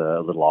 is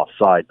a little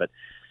offside. But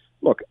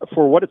look,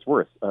 for what it's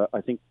worth, I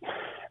think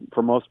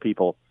for most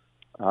people,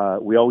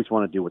 we always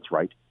want to do what's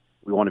right.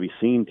 We want to be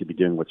seen to be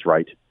doing what's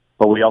right.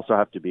 But we also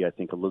have to be, I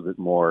think, a little bit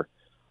more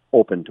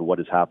open to what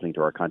is happening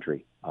to our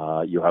country.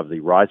 You have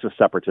the rise of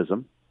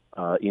separatism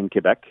in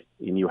Quebec,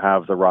 and you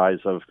have the rise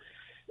of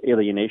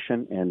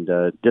alienation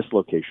and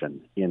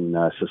dislocation in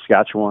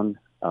Saskatchewan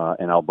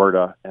and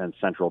Alberta and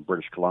central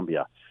British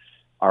Columbia.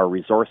 Our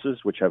resources,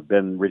 which have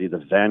been really the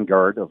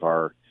vanguard of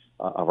our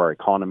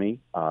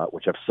economy,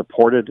 which have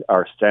supported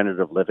our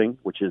standard of living,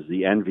 which is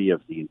the envy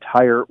of the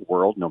entire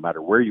world, no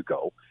matter where you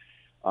go,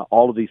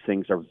 all of these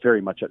things are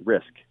very much at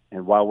risk.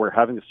 And while we're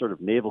having this sort of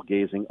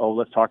navel-gazing,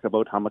 let's talk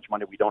about how much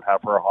money we don't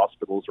have for our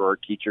hospitals or our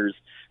teachers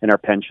and our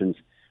pensions,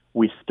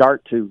 we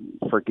start to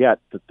forget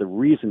that the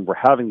reason we're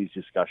having these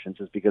discussions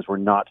is because we're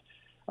not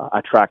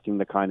attracting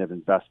the kind of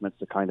investments,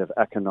 the kind of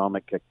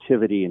economic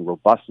activity and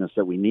robustness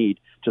that we need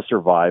to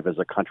survive as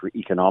a country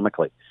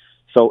economically.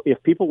 So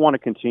if people want to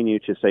continue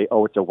to say,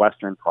 oh, it's a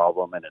Western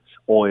problem and it's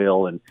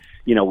oil and,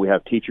 we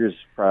have teachers,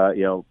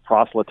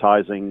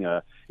 proselytizing,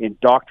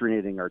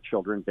 indoctrinating our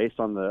children based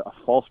on a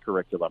false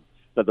curriculum,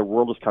 that the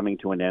world is coming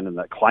to an end and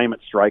that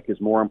climate strike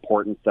is more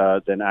important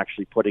than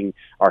actually putting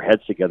our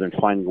heads together and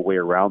finding a way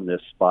around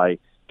this by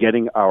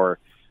getting our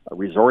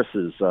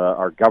resources,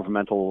 our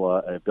governmental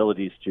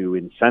abilities to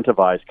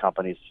incentivize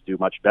companies to do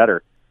much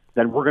better,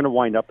 then we're going to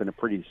wind up in a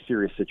pretty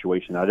serious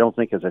situation. I don't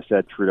think, as I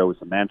said, Trudeau is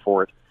the man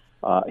for it.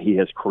 He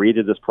has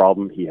created this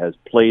problem. He has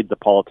played the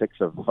politics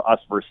of us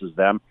versus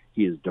them.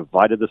 He has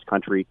divided this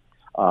country.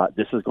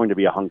 This is going to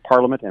be a hung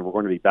parliament, and we're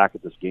going to be back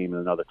at this game in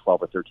another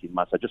 12 or 13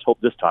 months. I just hope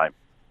this time,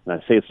 and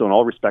I say it so in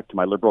all respect to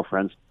my Liberal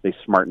friends, they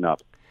smarten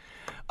up.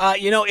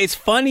 It's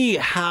funny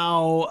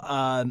how,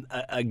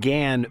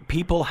 again,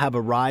 people have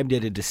arrived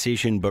at a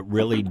decision but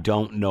really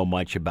don't know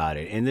much about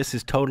it. And this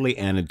is totally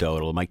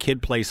anecdotal. My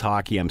kid plays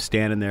hockey. I'm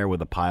standing there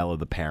with a pile of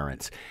the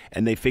parents,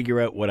 and they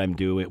figure out what I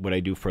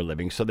do for a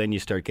living. So then you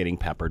start getting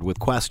peppered with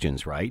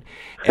questions, right?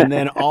 And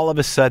then all of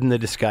a sudden the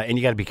discussion, and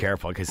you got to be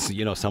careful because,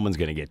 someone's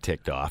going to get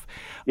ticked off.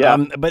 Yeah.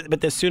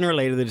 But the sooner or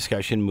later the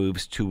discussion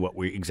moves to what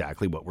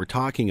we're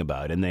talking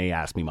about. And they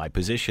ask me my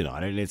position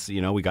on it. And it's,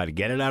 we got to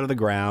get it out of the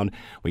ground.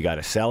 We got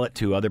to sell it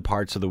to other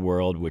parts of the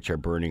world which are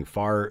burning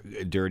far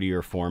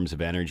dirtier forms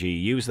of energy,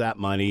 use that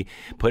money,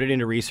 put it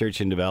into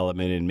research and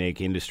development, and make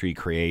industry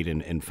create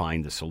and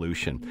find the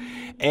solution.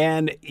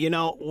 And,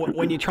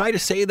 when you try to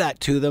say that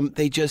to them,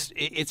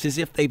 it's as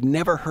if they've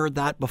never heard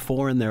that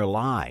before in their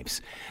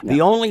lives. Yeah.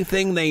 The only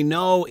thing they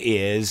know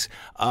is,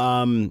 we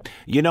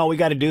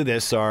got to do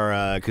this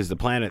or because the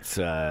planet's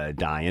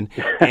dying.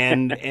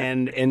 And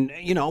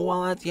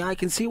I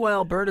can see why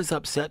Alberta's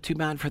upset. Too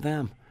bad for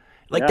them.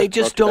 They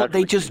just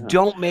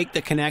don't make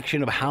the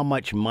connection of how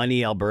much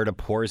money Alberta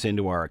pours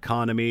into our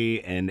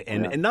economy and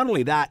not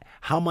only that,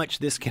 how much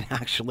this can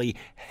actually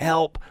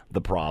help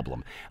the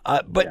problem.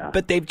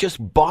 But they've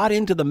just bought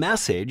into the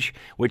message,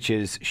 which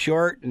is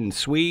short and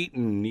sweet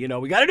and,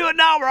 we got to do it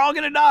now, we're all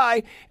going to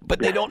die. But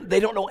they don't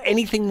know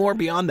anything more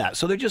beyond that.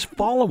 So they're just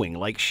following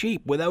like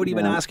sheep without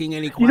even asking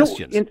any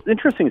questions. It's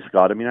interesting,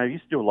 Scott. I mean, I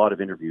used to do a lot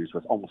of interviews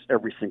with almost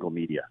every single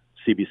media,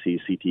 CBC,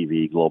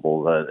 CTV,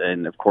 Global,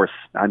 and of course,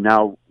 I'm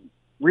now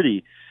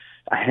really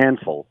a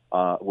handful,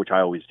 which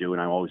I always do,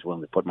 and I'm always willing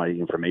to put my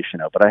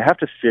information out. But I have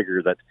to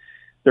figure that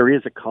there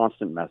is a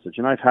constant message.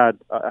 And I've had,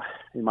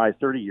 in my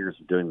 30 years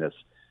of doing this,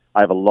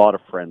 I have a lot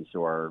of friends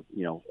who are,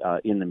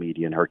 in the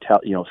media and are,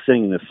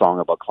 singing this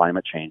song about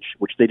climate change,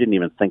 which they didn't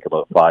even think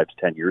about 5 to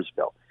 10 years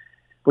ago.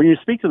 When you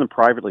speak to them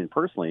privately and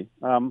personally,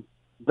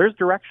 there's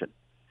direction.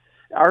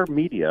 Our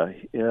media,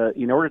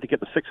 in order to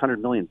get the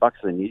 $600 million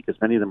they need, because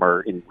many of them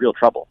are in real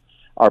trouble,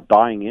 are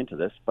buying into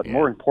this, but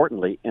more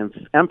importantly,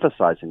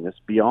 emphasizing this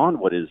beyond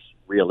what is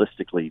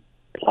realistically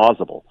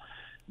plausible,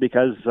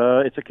 because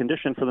it's a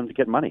condition for them to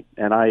get money.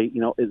 And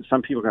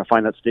some people are going to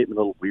find that statement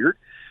a little weird,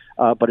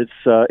 but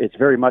it's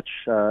very much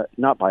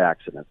not by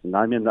accident. And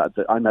I'm at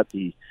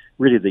the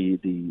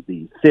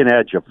thin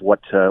edge of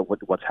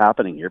what's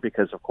happening here,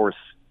 because of course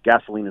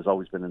gasoline has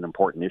always been an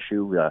important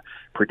issue.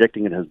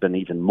 Predicting it has been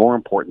even more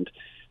important.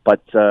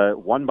 But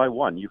one by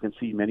one, you can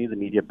see many of the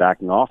media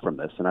backing off from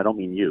this, and I don't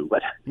mean you,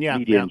 but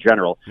media in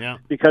general,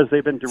 because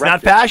they've been directed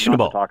not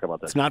fashionable. Not to talk about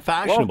this. It's not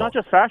fashionable. Well, it's not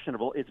just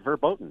fashionable; it's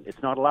verboten. It's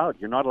not allowed.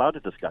 You're not allowed to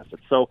discuss it.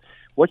 So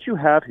what you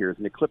have here is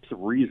an eclipse of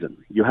reason.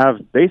 You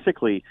have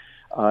basically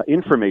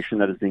information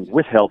that is being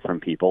withheld from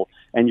people,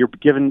 and you're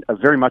given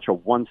very much a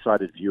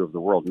one-sided view of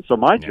the world. And so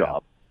my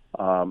job,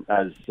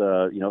 as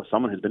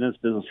someone who's been in this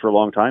business for a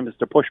long time, is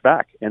to push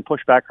back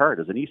hard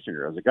as an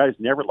Easterner, as a guy who's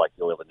never liked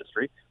the oil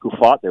industry, who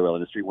fought the oil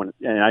industry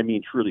and I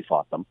mean truly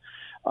fought them.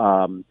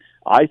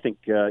 I think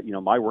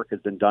my work has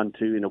been done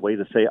in a way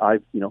to say I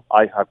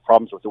have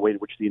problems with the way in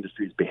which the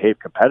industry has behaved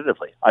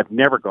competitively. I've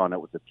never gone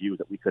out with the view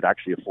that we could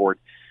actually afford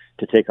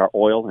to take our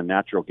oil and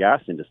natural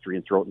gas industry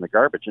and throw it in the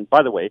garbage. And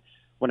by the way,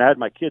 when I had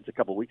my kids a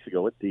couple of weeks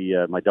ago,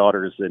 my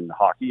daughter's in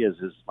hockey, as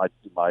is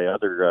my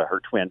other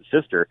her twin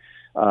sister.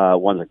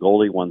 One's a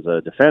goalie, one's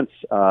a defense.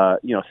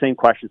 Same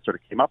question sort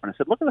of came up, and I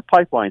said, "Look at the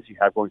pipelines you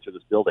have going through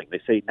this building.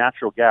 They say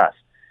natural gas.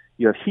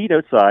 You have heat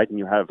outside and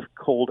you have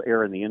cold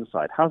air in the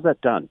inside. How's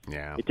that done?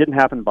 Yeah. It didn't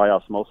happen by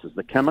osmosis.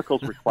 The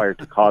chemicals required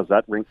to cause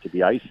that rink to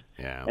be ice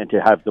and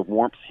to have the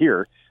warmth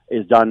here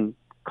is done."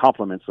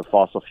 Complements of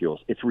fossil fuels.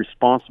 Its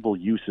responsible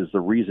use is the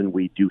reason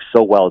we do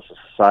so well as a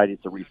society.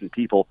 It's the reason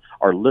people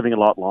are living a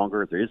lot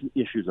longer. There isn't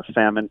issues of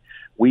famine.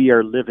 We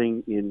are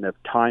living in a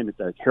time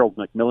that Harold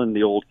Macmillan,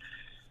 the old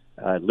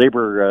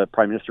Labour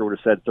Prime Minister, would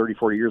have said 30,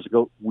 40 years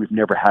ago, we've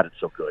never had it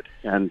so good.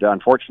 And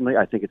unfortunately,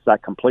 I think it's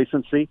that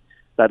complacency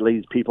that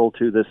leads people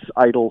to this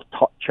idle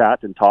chat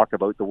and talk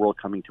about the world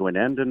coming to an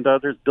end. And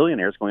there's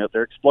billionaires going out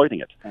there exploiting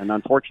it. And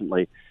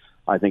unfortunately,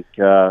 I think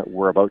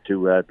we're about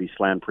to be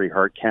slammed pretty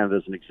hard. Canada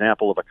is an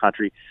example of a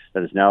country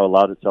that has now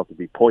allowed itself to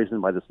be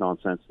poisoned by this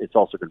nonsense. It's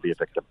also going to be a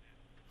victim.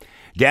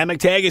 Dan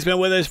McTeague has been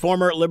with us,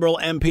 former Liberal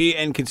MP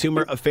and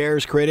consumer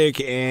affairs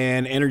critic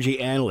and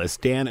energy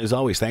analyst. Dan, as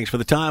always, thanks for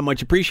the time.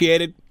 Much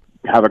appreciated.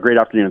 Have a great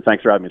afternoon.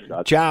 Thanks for having me,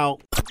 Scott. Ciao.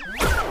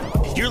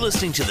 You're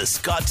listening to the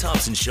Scott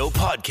Thompson Show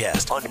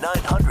podcast on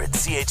 900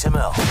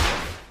 CHML.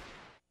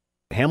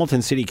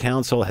 Hamilton City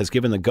Council has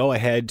given the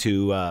go-ahead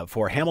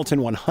for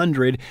Hamilton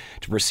 100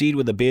 to proceed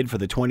with a bid for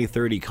the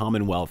 2030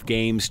 Commonwealth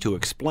Games. To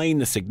explain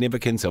the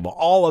significance of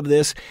all of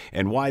this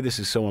and why this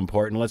is so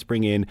important, let's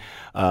bring in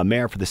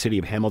Mayor for the City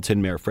of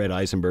Hamilton, Mayor Fred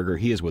Eisenberger.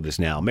 He is with us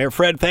now. Mayor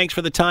Fred, thanks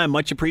for the time.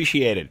 Much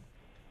appreciated.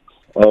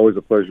 Always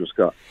a pleasure,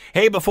 Scott.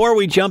 Hey, before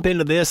we jump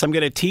into this, I'm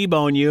going to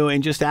T-bone you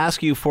and just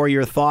ask you for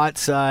your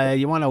thoughts.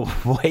 You want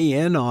to weigh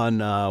in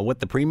on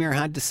what the Premier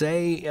had to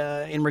say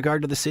in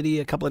regard to the city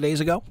a couple of days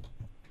ago?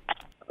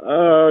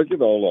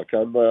 Look,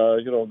 I'm,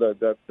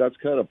 that's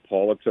kind of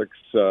politics,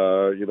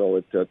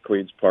 at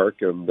Queen's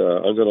Park, and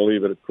I'm going to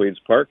leave it at Queen's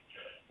Park.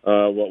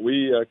 What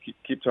we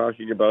keep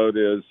talking about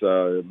is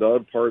a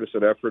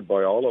nonpartisan effort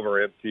by all of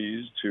our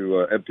MPPs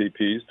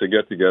to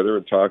get together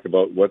and talk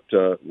about what's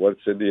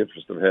in the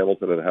interest of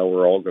Hamilton and how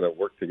we're all going to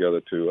work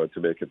together to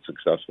make it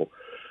successful.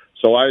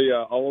 So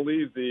I'll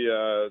leave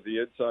the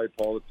inside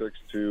politics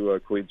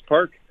to Queen's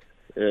Park,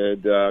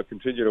 and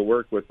continue to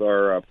work with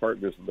our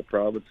partners in the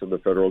province and the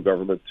federal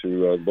government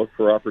to look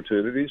for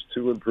opportunities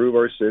to improve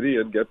our city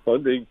and get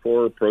funding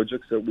for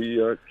projects that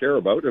we care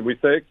about. And we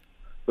thank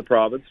the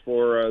province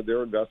for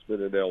their investment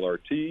in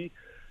LRT,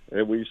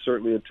 and we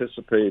certainly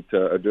anticipate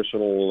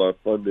additional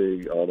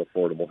funding on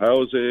affordable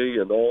housing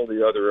and all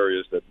the other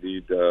areas that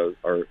need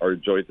our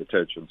joint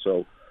attention.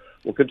 So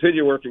we'll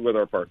continue working with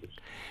our partners.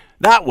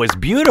 That was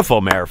beautiful,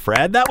 Mayor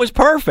Fred. That was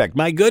perfect.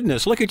 My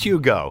goodness, look at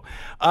you go.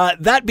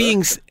 That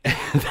being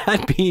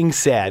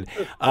said,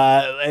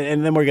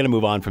 and then we're going to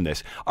move on from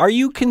this. Are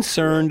you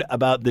concerned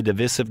about the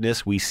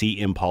divisiveness we see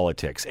in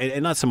politics,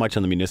 and not so much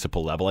on the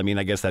municipal level? I mean,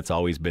 I guess that's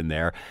always been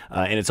there,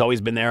 and it's always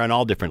been there on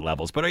all different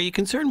levels. But are you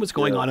concerned what's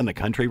going on in the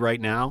country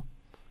right now,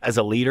 as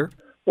a leader?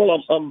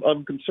 Well,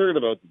 I'm concerned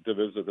about the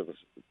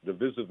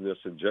divisiveness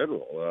in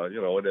general,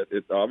 and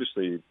it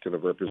obviously kind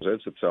of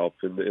represents itself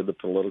in the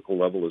political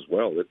level as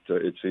well.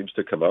 It seems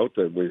to come out,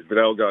 and we've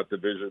now got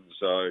divisions,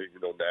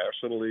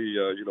 nationally,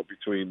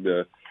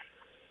 between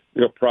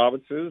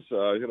provinces,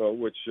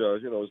 which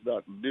is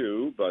not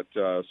new, but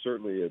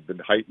certainly had been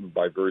heightened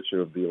by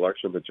virtue of the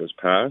election that just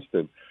passed.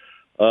 And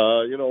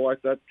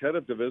that kind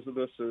of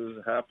divisiveness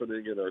is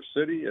happening in our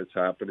city. It's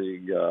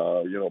happening,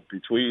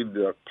 between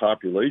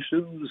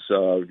populations.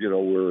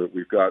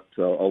 We've got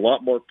a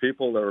lot more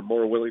people that are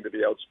more willing to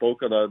be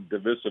outspoken on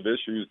divisive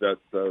issues that,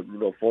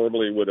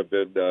 formerly would have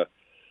been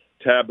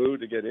taboo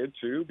to get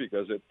into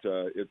because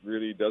it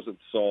really doesn't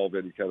solve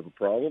any kind of a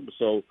problem.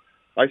 So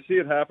I see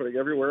it happening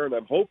everywhere, and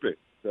I'm hoping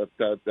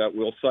that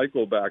we'll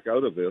cycle back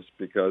out of this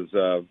because,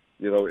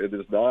 it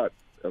is not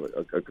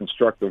a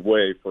constructive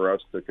way for us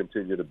to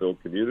continue to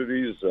build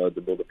communities, to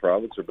build a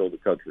province or build a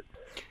country.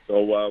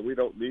 So we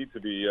don't need to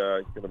be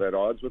at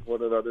odds with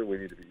one another. We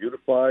need to be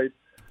unified,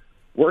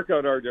 work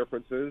out our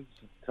differences,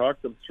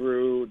 talk them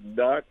through,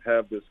 not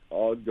have this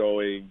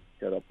ongoing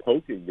kind of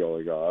poking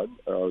going on,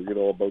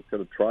 about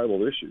kind of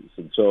tribal issues.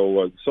 And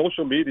so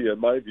social media,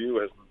 in my view,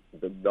 has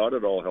been not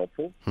at all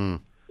helpful in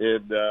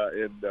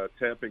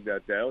tamping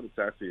that down. It's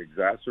actually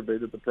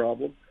exacerbated the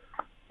problem.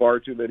 Far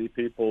too many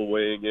people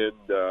weighing in,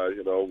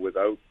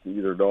 without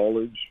either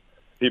knowledge.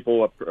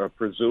 People are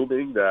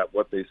presuming that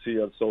what they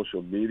see on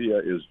social media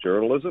is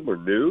journalism or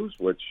news,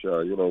 which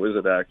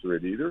isn't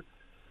accurate either.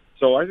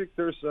 So I think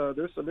there's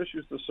some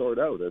issues to sort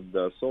out, and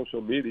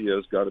social media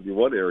has got to be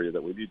one area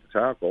that we need to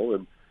tackle.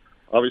 And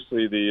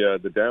obviously,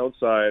 the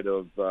downside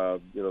of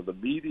the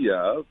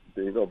media,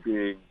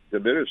 being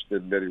diminished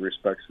in many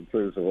respects in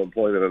terms of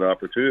employment and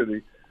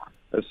opportunity,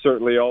 has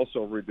certainly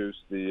also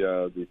reduced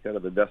the kind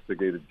of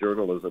investigative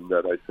journalism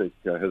that I think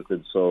has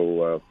been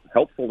so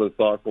helpful and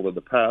thoughtful in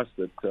the past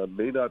that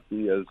may not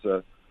be as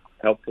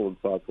helpful and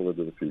thoughtful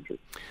into the future.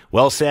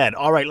 Well said.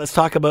 All right, let's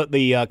talk about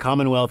the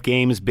Commonwealth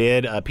Games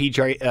bid.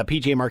 PJ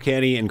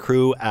Marcani and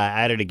crew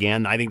at it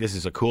again. I think this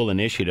is a cool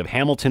initiative.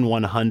 Hamilton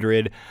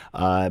 100,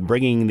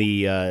 bringing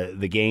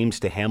the games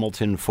to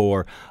Hamilton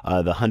for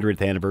the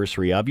 100th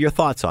anniversary of. Your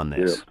thoughts on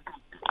this? Yeah.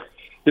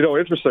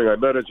 Interesting. I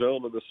met a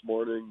gentleman this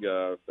morning,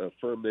 a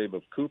firm name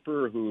of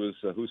Cooper, whose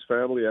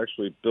family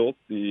actually built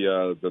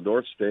the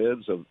north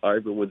stands of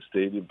Iverwood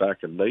Stadium back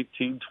in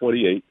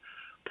 1928,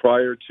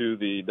 prior to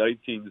the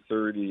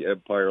 1930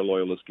 Empire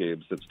Loyalist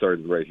Games that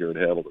started right here in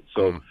Hamilton.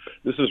 So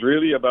this is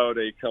really about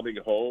a coming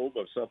home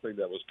of something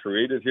that was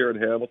created here in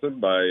Hamilton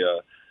by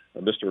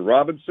Mr.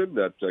 Robinson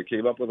that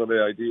came up with an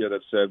idea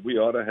that said we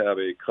ought to have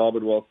a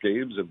Commonwealth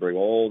Games and bring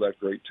all that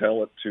great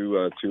talent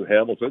to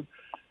Hamilton.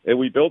 And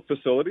we built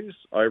facilities.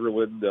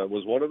 Iverwood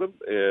was one of them,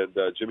 and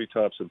Jimmy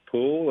Thompson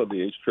Pool and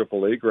the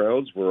HAAA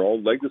grounds were all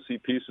legacy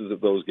pieces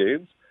of those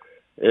games.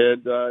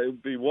 And it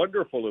would be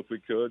wonderful if we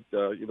could,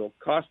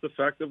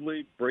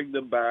 cost-effectively bring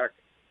them back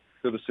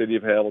to the city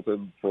of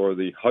Hamilton for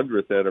the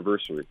 100th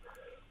anniversary.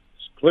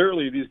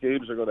 Clearly, these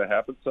games are going to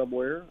happen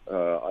somewhere.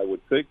 I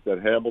would think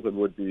that Hamilton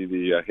would be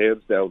the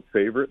hands-down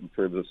favorite in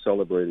terms of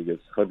celebrating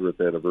its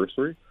 100th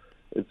anniversary.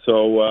 And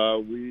so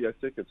I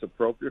think it's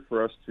appropriate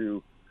for us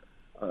to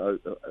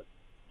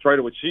try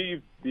to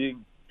achieve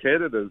being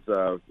Canada's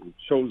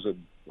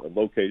chosen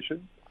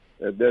location.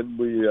 And then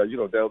we,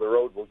 down the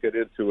road, we'll get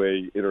into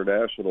a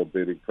international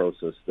bidding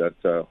process that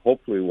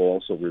hopefully will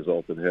also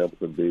result in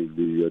Hamilton being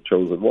the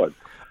chosen one.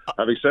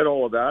 Having said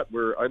all of that,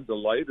 I'm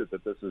delighted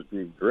that this is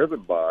being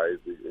driven by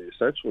the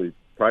essentially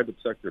private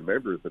sector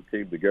members that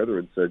came together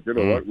and said, you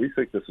know what, we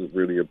think this is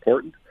really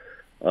important.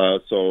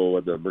 So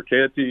the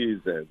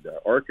mercantes and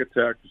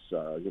architects,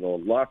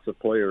 lots of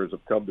players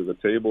have come to the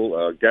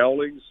table.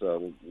 Gowlings,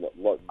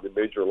 the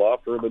major law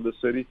firm in the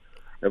city,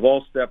 have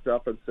all stepped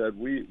up and said,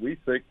 we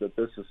think that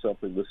this is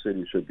something the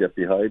city should get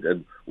behind,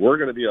 and we're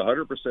going to be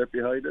 100%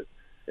 behind it.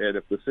 And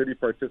if the city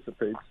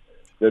participates,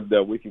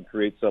 then we can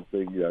create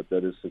something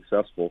that is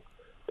successful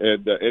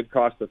and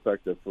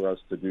cost-effective for us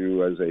to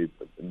do as a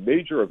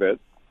major event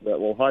that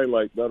will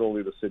highlight not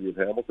only the city of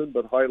Hamilton,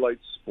 but highlight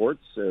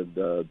sports and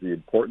the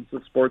importance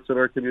of sports in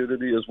our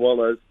community, as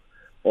well as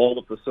all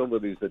the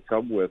facilities that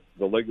come with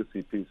the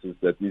legacy pieces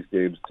that these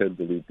games tend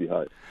to leave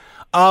behind.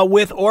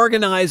 With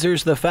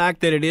organizers, the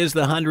fact that it is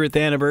the 100th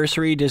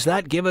anniversary, does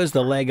that give us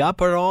the leg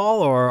up at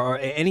all, or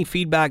any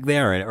feedback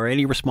there, or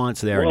any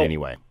response there in any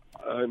way?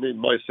 I mean,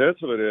 my sense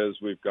of it is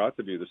we've got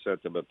to be the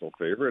sentimental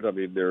favorite. I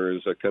mean, there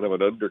is a kind of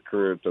an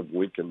undercurrent of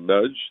wink and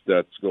nudge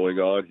that's going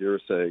on here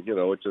saying,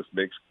 it just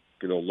makes,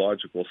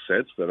 logical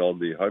sense that on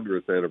the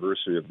 100th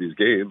anniversary of these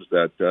games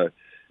that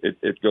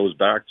it goes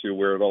back to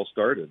where it all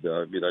started.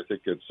 I mean, I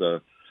think it's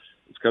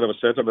kind of a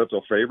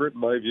sentimental favorite in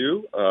my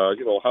view.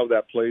 How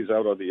that plays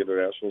out on the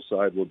international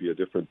side will be a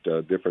different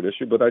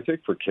issue. But I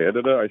think for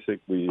Canada, I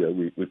think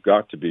we've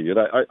got to be, and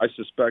I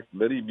suspect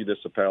many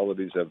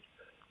municipalities have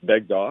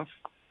begged off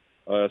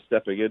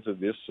stepping into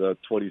this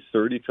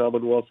 2030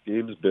 Commonwealth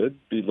Games bid,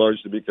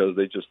 largely because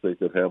they just think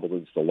that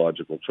Hamilton's the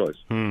logical choice.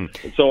 And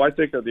so I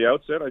think at the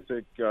outset, I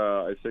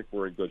think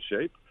we're in good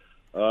shape.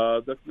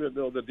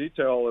 The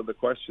detail and the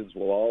questions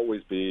will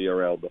always be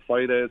around the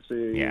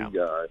financing.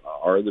 Yeah.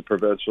 Are the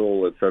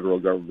provincial and federal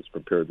governments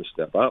prepared to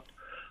step up?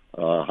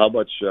 How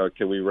much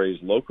can we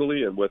raise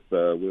locally? And with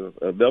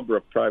a number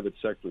of private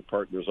sector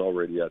partners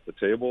already at the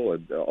table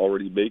and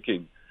already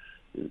making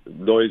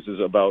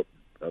noises about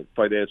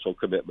financial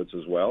commitments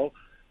as well,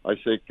 I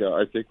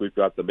think we've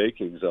got the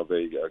makings of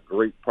a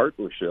great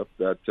partnership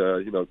that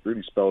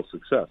really spells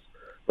success.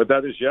 But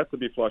that is yet to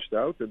be flushed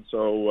out, and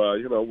so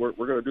we're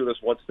going to do this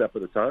one step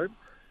at a time.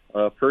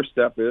 First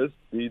step is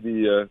be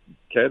the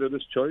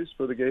Canada's choice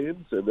for the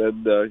games, and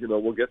then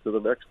we'll get to the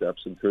next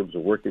steps in terms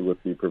of working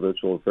with the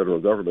provincial and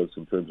federal governments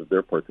in terms of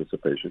their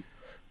participation,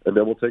 and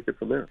then we'll take it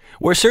from there.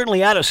 We're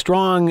certainly at a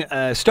strong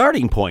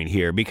starting point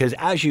here because,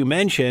 as you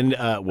mentioned,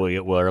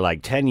 we're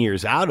like 10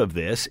 years out of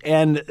this,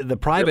 and the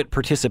private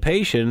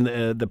participation,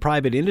 the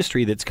private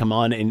industry that's come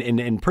on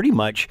and pretty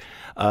much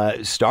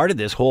started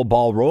this whole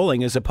ball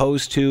rolling, as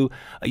opposed to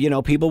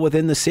people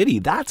within the city.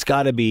 That's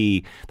got to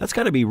be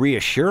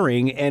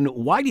reassuring. And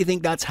why do you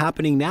think that's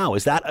happening now?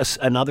 Is that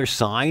another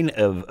sign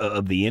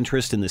of the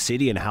interest in the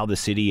city and how the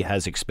city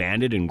has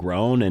expanded and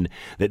grown, and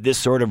that this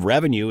sort of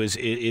revenue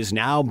is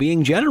now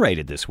being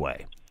generated this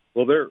way?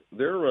 Well, they're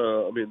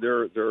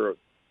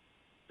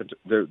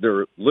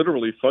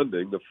literally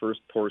funding the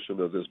first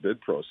portion of this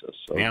bid process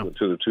to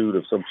the tune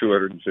of some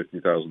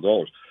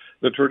 $250,000.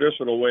 The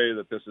traditional way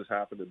that this has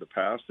happened in the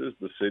past is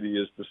the city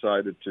has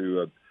decided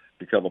to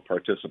become a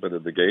participant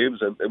in the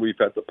games, and we've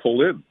had to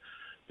pull in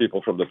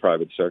people from the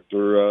private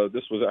sector.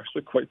 This was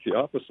actually quite the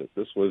opposite.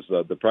 This was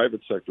the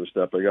private sector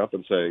stepping up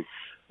and saying,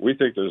 we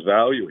think there's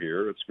value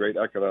here. It's great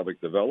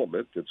economic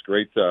development. It's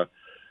great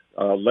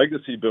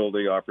legacy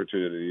building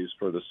opportunities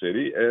for the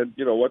city. And,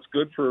 what's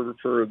good for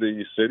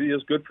the city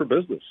is good for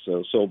business.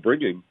 So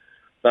bringing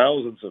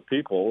thousands of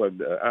people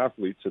and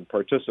athletes and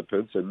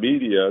participants and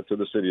media to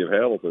the city of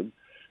Hamilton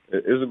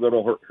isn't going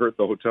to hurt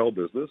the hotel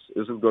business,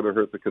 isn't going to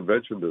hurt the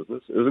convention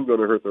business, isn't going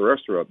to hurt the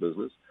restaurant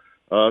business.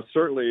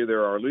 Certainly,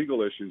 there are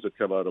legal issues that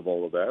come out of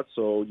all of that.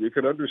 So you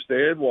can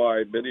understand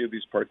why many of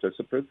these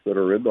participants that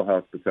are in the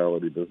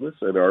hospitality business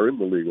and are in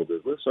the legal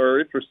business are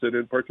interested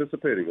in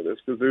participating in this,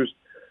 because there's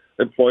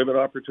employment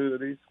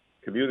opportunities,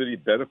 community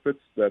benefits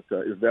that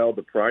is now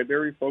the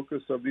primary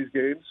focus of these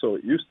games. So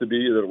it used to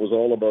be that it was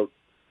all about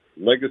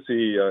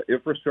legacy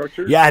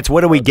infrastructure. Yeah, it's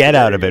what do we get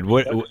out of it?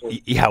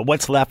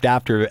 What's left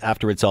after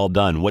it's all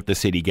done? What the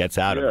city gets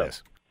out of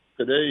this?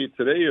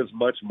 Today is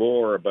much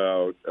more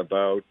about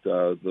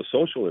the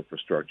social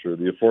infrastructure,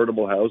 the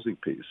affordable housing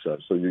piece.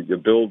 So you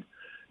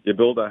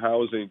build a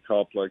housing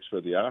complex for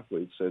the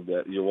athletes, and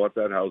you want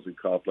that housing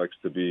complex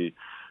to be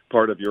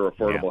part of your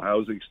affordable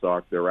housing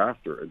stock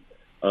thereafter. And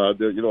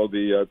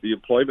the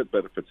employment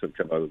benefits have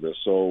come out of this.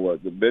 So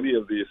many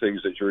of the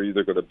things that you're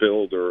either going to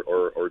build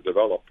or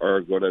develop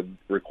are going to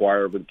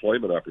require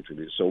employment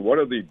opportunities. So what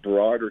are the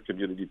broader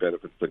community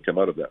benefits that come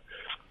out of that?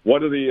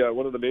 One of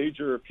the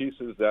major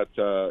pieces that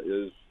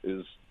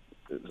is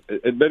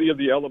and many of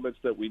the elements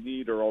that we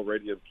need are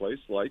already in place,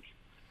 like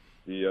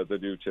the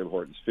new Tim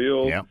Hortons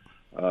Field,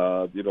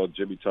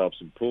 Jimmy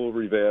Thompson Pool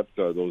revamped.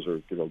 Those are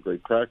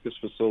great practice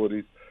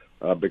facilities.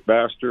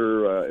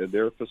 McMaster and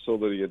their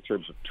facility in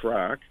terms of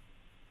track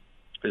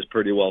is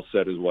pretty well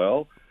set as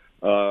well.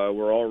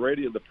 We're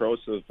already in the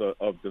process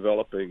of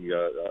developing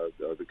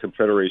the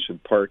Confederation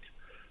Park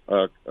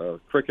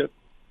cricket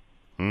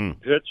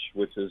pitch,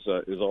 which is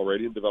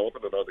already in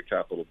development and on the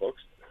capital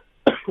books.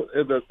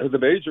 And the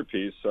major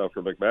piece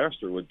for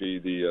McMaster would be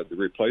the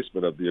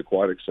replacement of the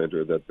aquatic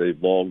center that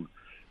they've long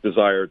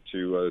desired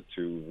to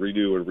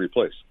renew and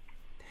replace.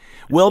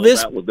 Well,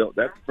 so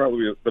that's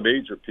probably the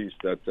major piece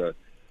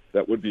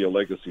that would be a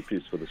legacy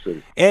piece for the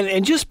city.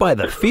 And just by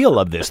the feel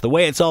of this, the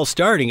way it's all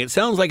starting, it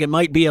sounds like it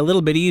might be a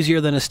little bit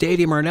easier than a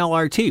stadium or an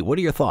LRT. What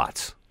are your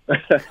thoughts? None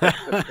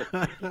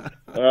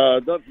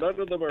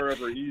of them are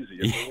ever easy.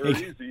 If they were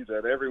easy,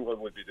 then everyone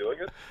would be doing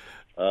it.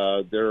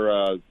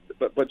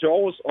 But you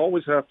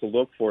always have to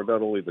look for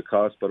not only the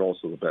cost but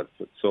also the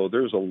benefit. So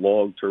there's a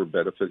long-term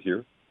benefit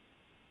here.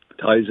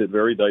 Ties in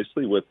very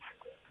nicely with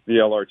the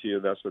LRT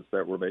investments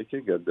that we're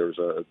making, and there's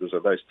a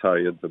nice tie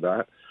into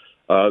that.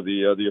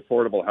 The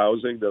affordable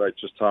housing that I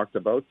just talked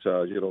about,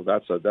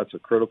 that's a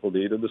critical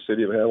need in the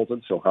city of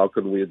Hamilton. So how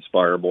can we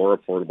inspire more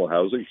affordable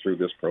housing through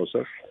this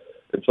process?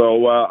 And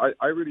so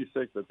I really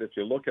think that if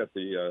you look at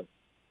the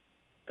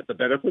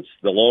benefits,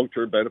 the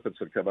long-term benefits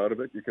that come out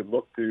of it, you can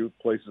look to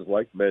places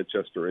like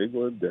Manchester,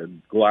 England,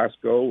 and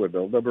Glasgow, and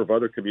a number of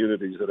other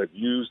communities that have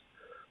used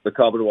the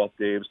Commonwealth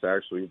Games to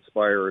actually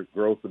inspire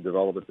growth and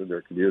development in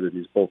their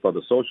communities, both on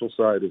the social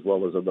side as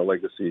well as on the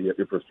legacy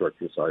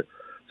infrastructure side.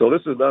 So this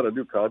is not a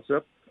new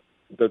concept.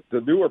 The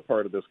newer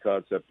part of this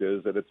concept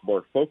is that it's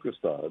more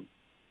focused on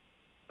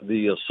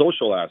the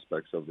social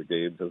aspects of the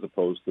games as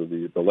opposed to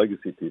the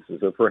legacy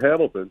pieces. And for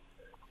Hamilton,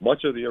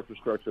 much of the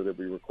infrastructure that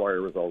we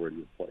require is already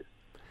in place.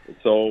 And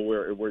so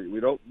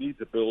we don't need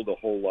to build a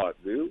whole lot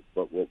new,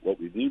 but what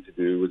we need to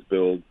do is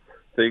build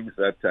things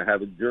that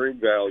have enduring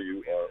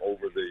value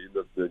over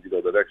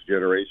the next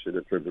generation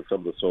in terms of some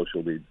of the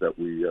social needs that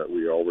we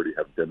already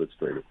have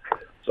demonstrated.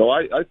 So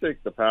I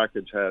think the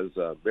package has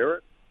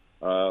merit.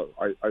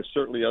 I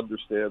certainly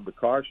understand the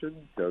caution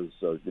because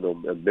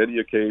on many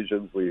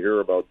occasions we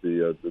hear about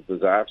the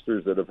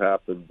disasters that have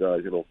happened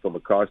from a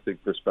costing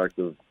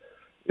perspective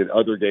in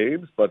other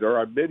games, but there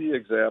are many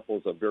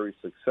examples of very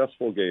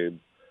successful games.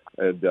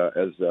 And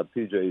as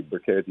P.J.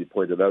 Mercanti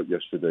pointed out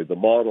yesterday, the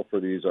model for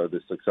these are the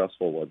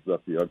successful ones,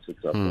 not the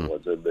unsuccessful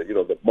ones. And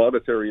the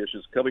monetary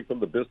issues coming from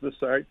the business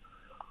side,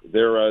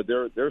 their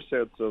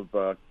sense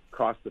of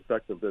cost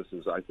effectiveness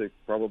is, I think,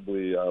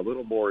 probably a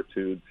little more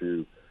attuned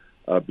to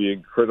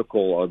being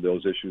critical on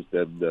those issues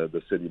than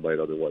the city might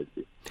otherwise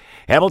be.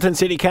 Hamilton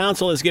City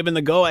Council has given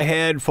the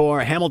go-ahead for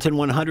Hamilton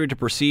 100 to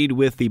proceed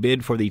with the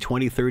bid for the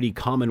 2030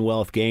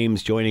 Commonwealth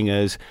Games. Joining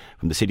us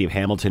from the City of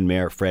Hamilton,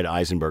 Mayor Fred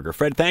Eisenberger.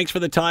 Fred, thanks for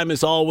the time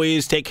as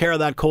always. Take care of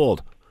that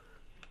cold.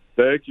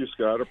 Thank you,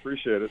 Scott.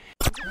 Appreciate it.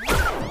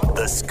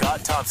 The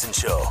Scott Thompson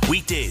Show,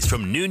 weekdays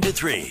from noon to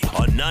 3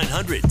 on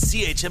 900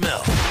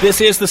 CHML.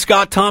 This is the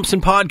Scott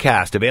Thompson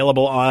Podcast,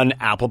 available on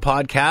Apple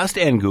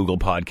Podcast and Google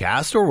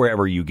Podcast or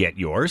wherever you get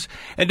yours.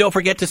 And don't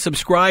forget to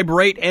subscribe,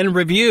 rate, and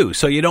review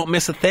so you don't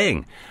miss a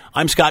thing.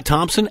 I'm Scott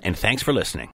Thompson, and thanks for listening.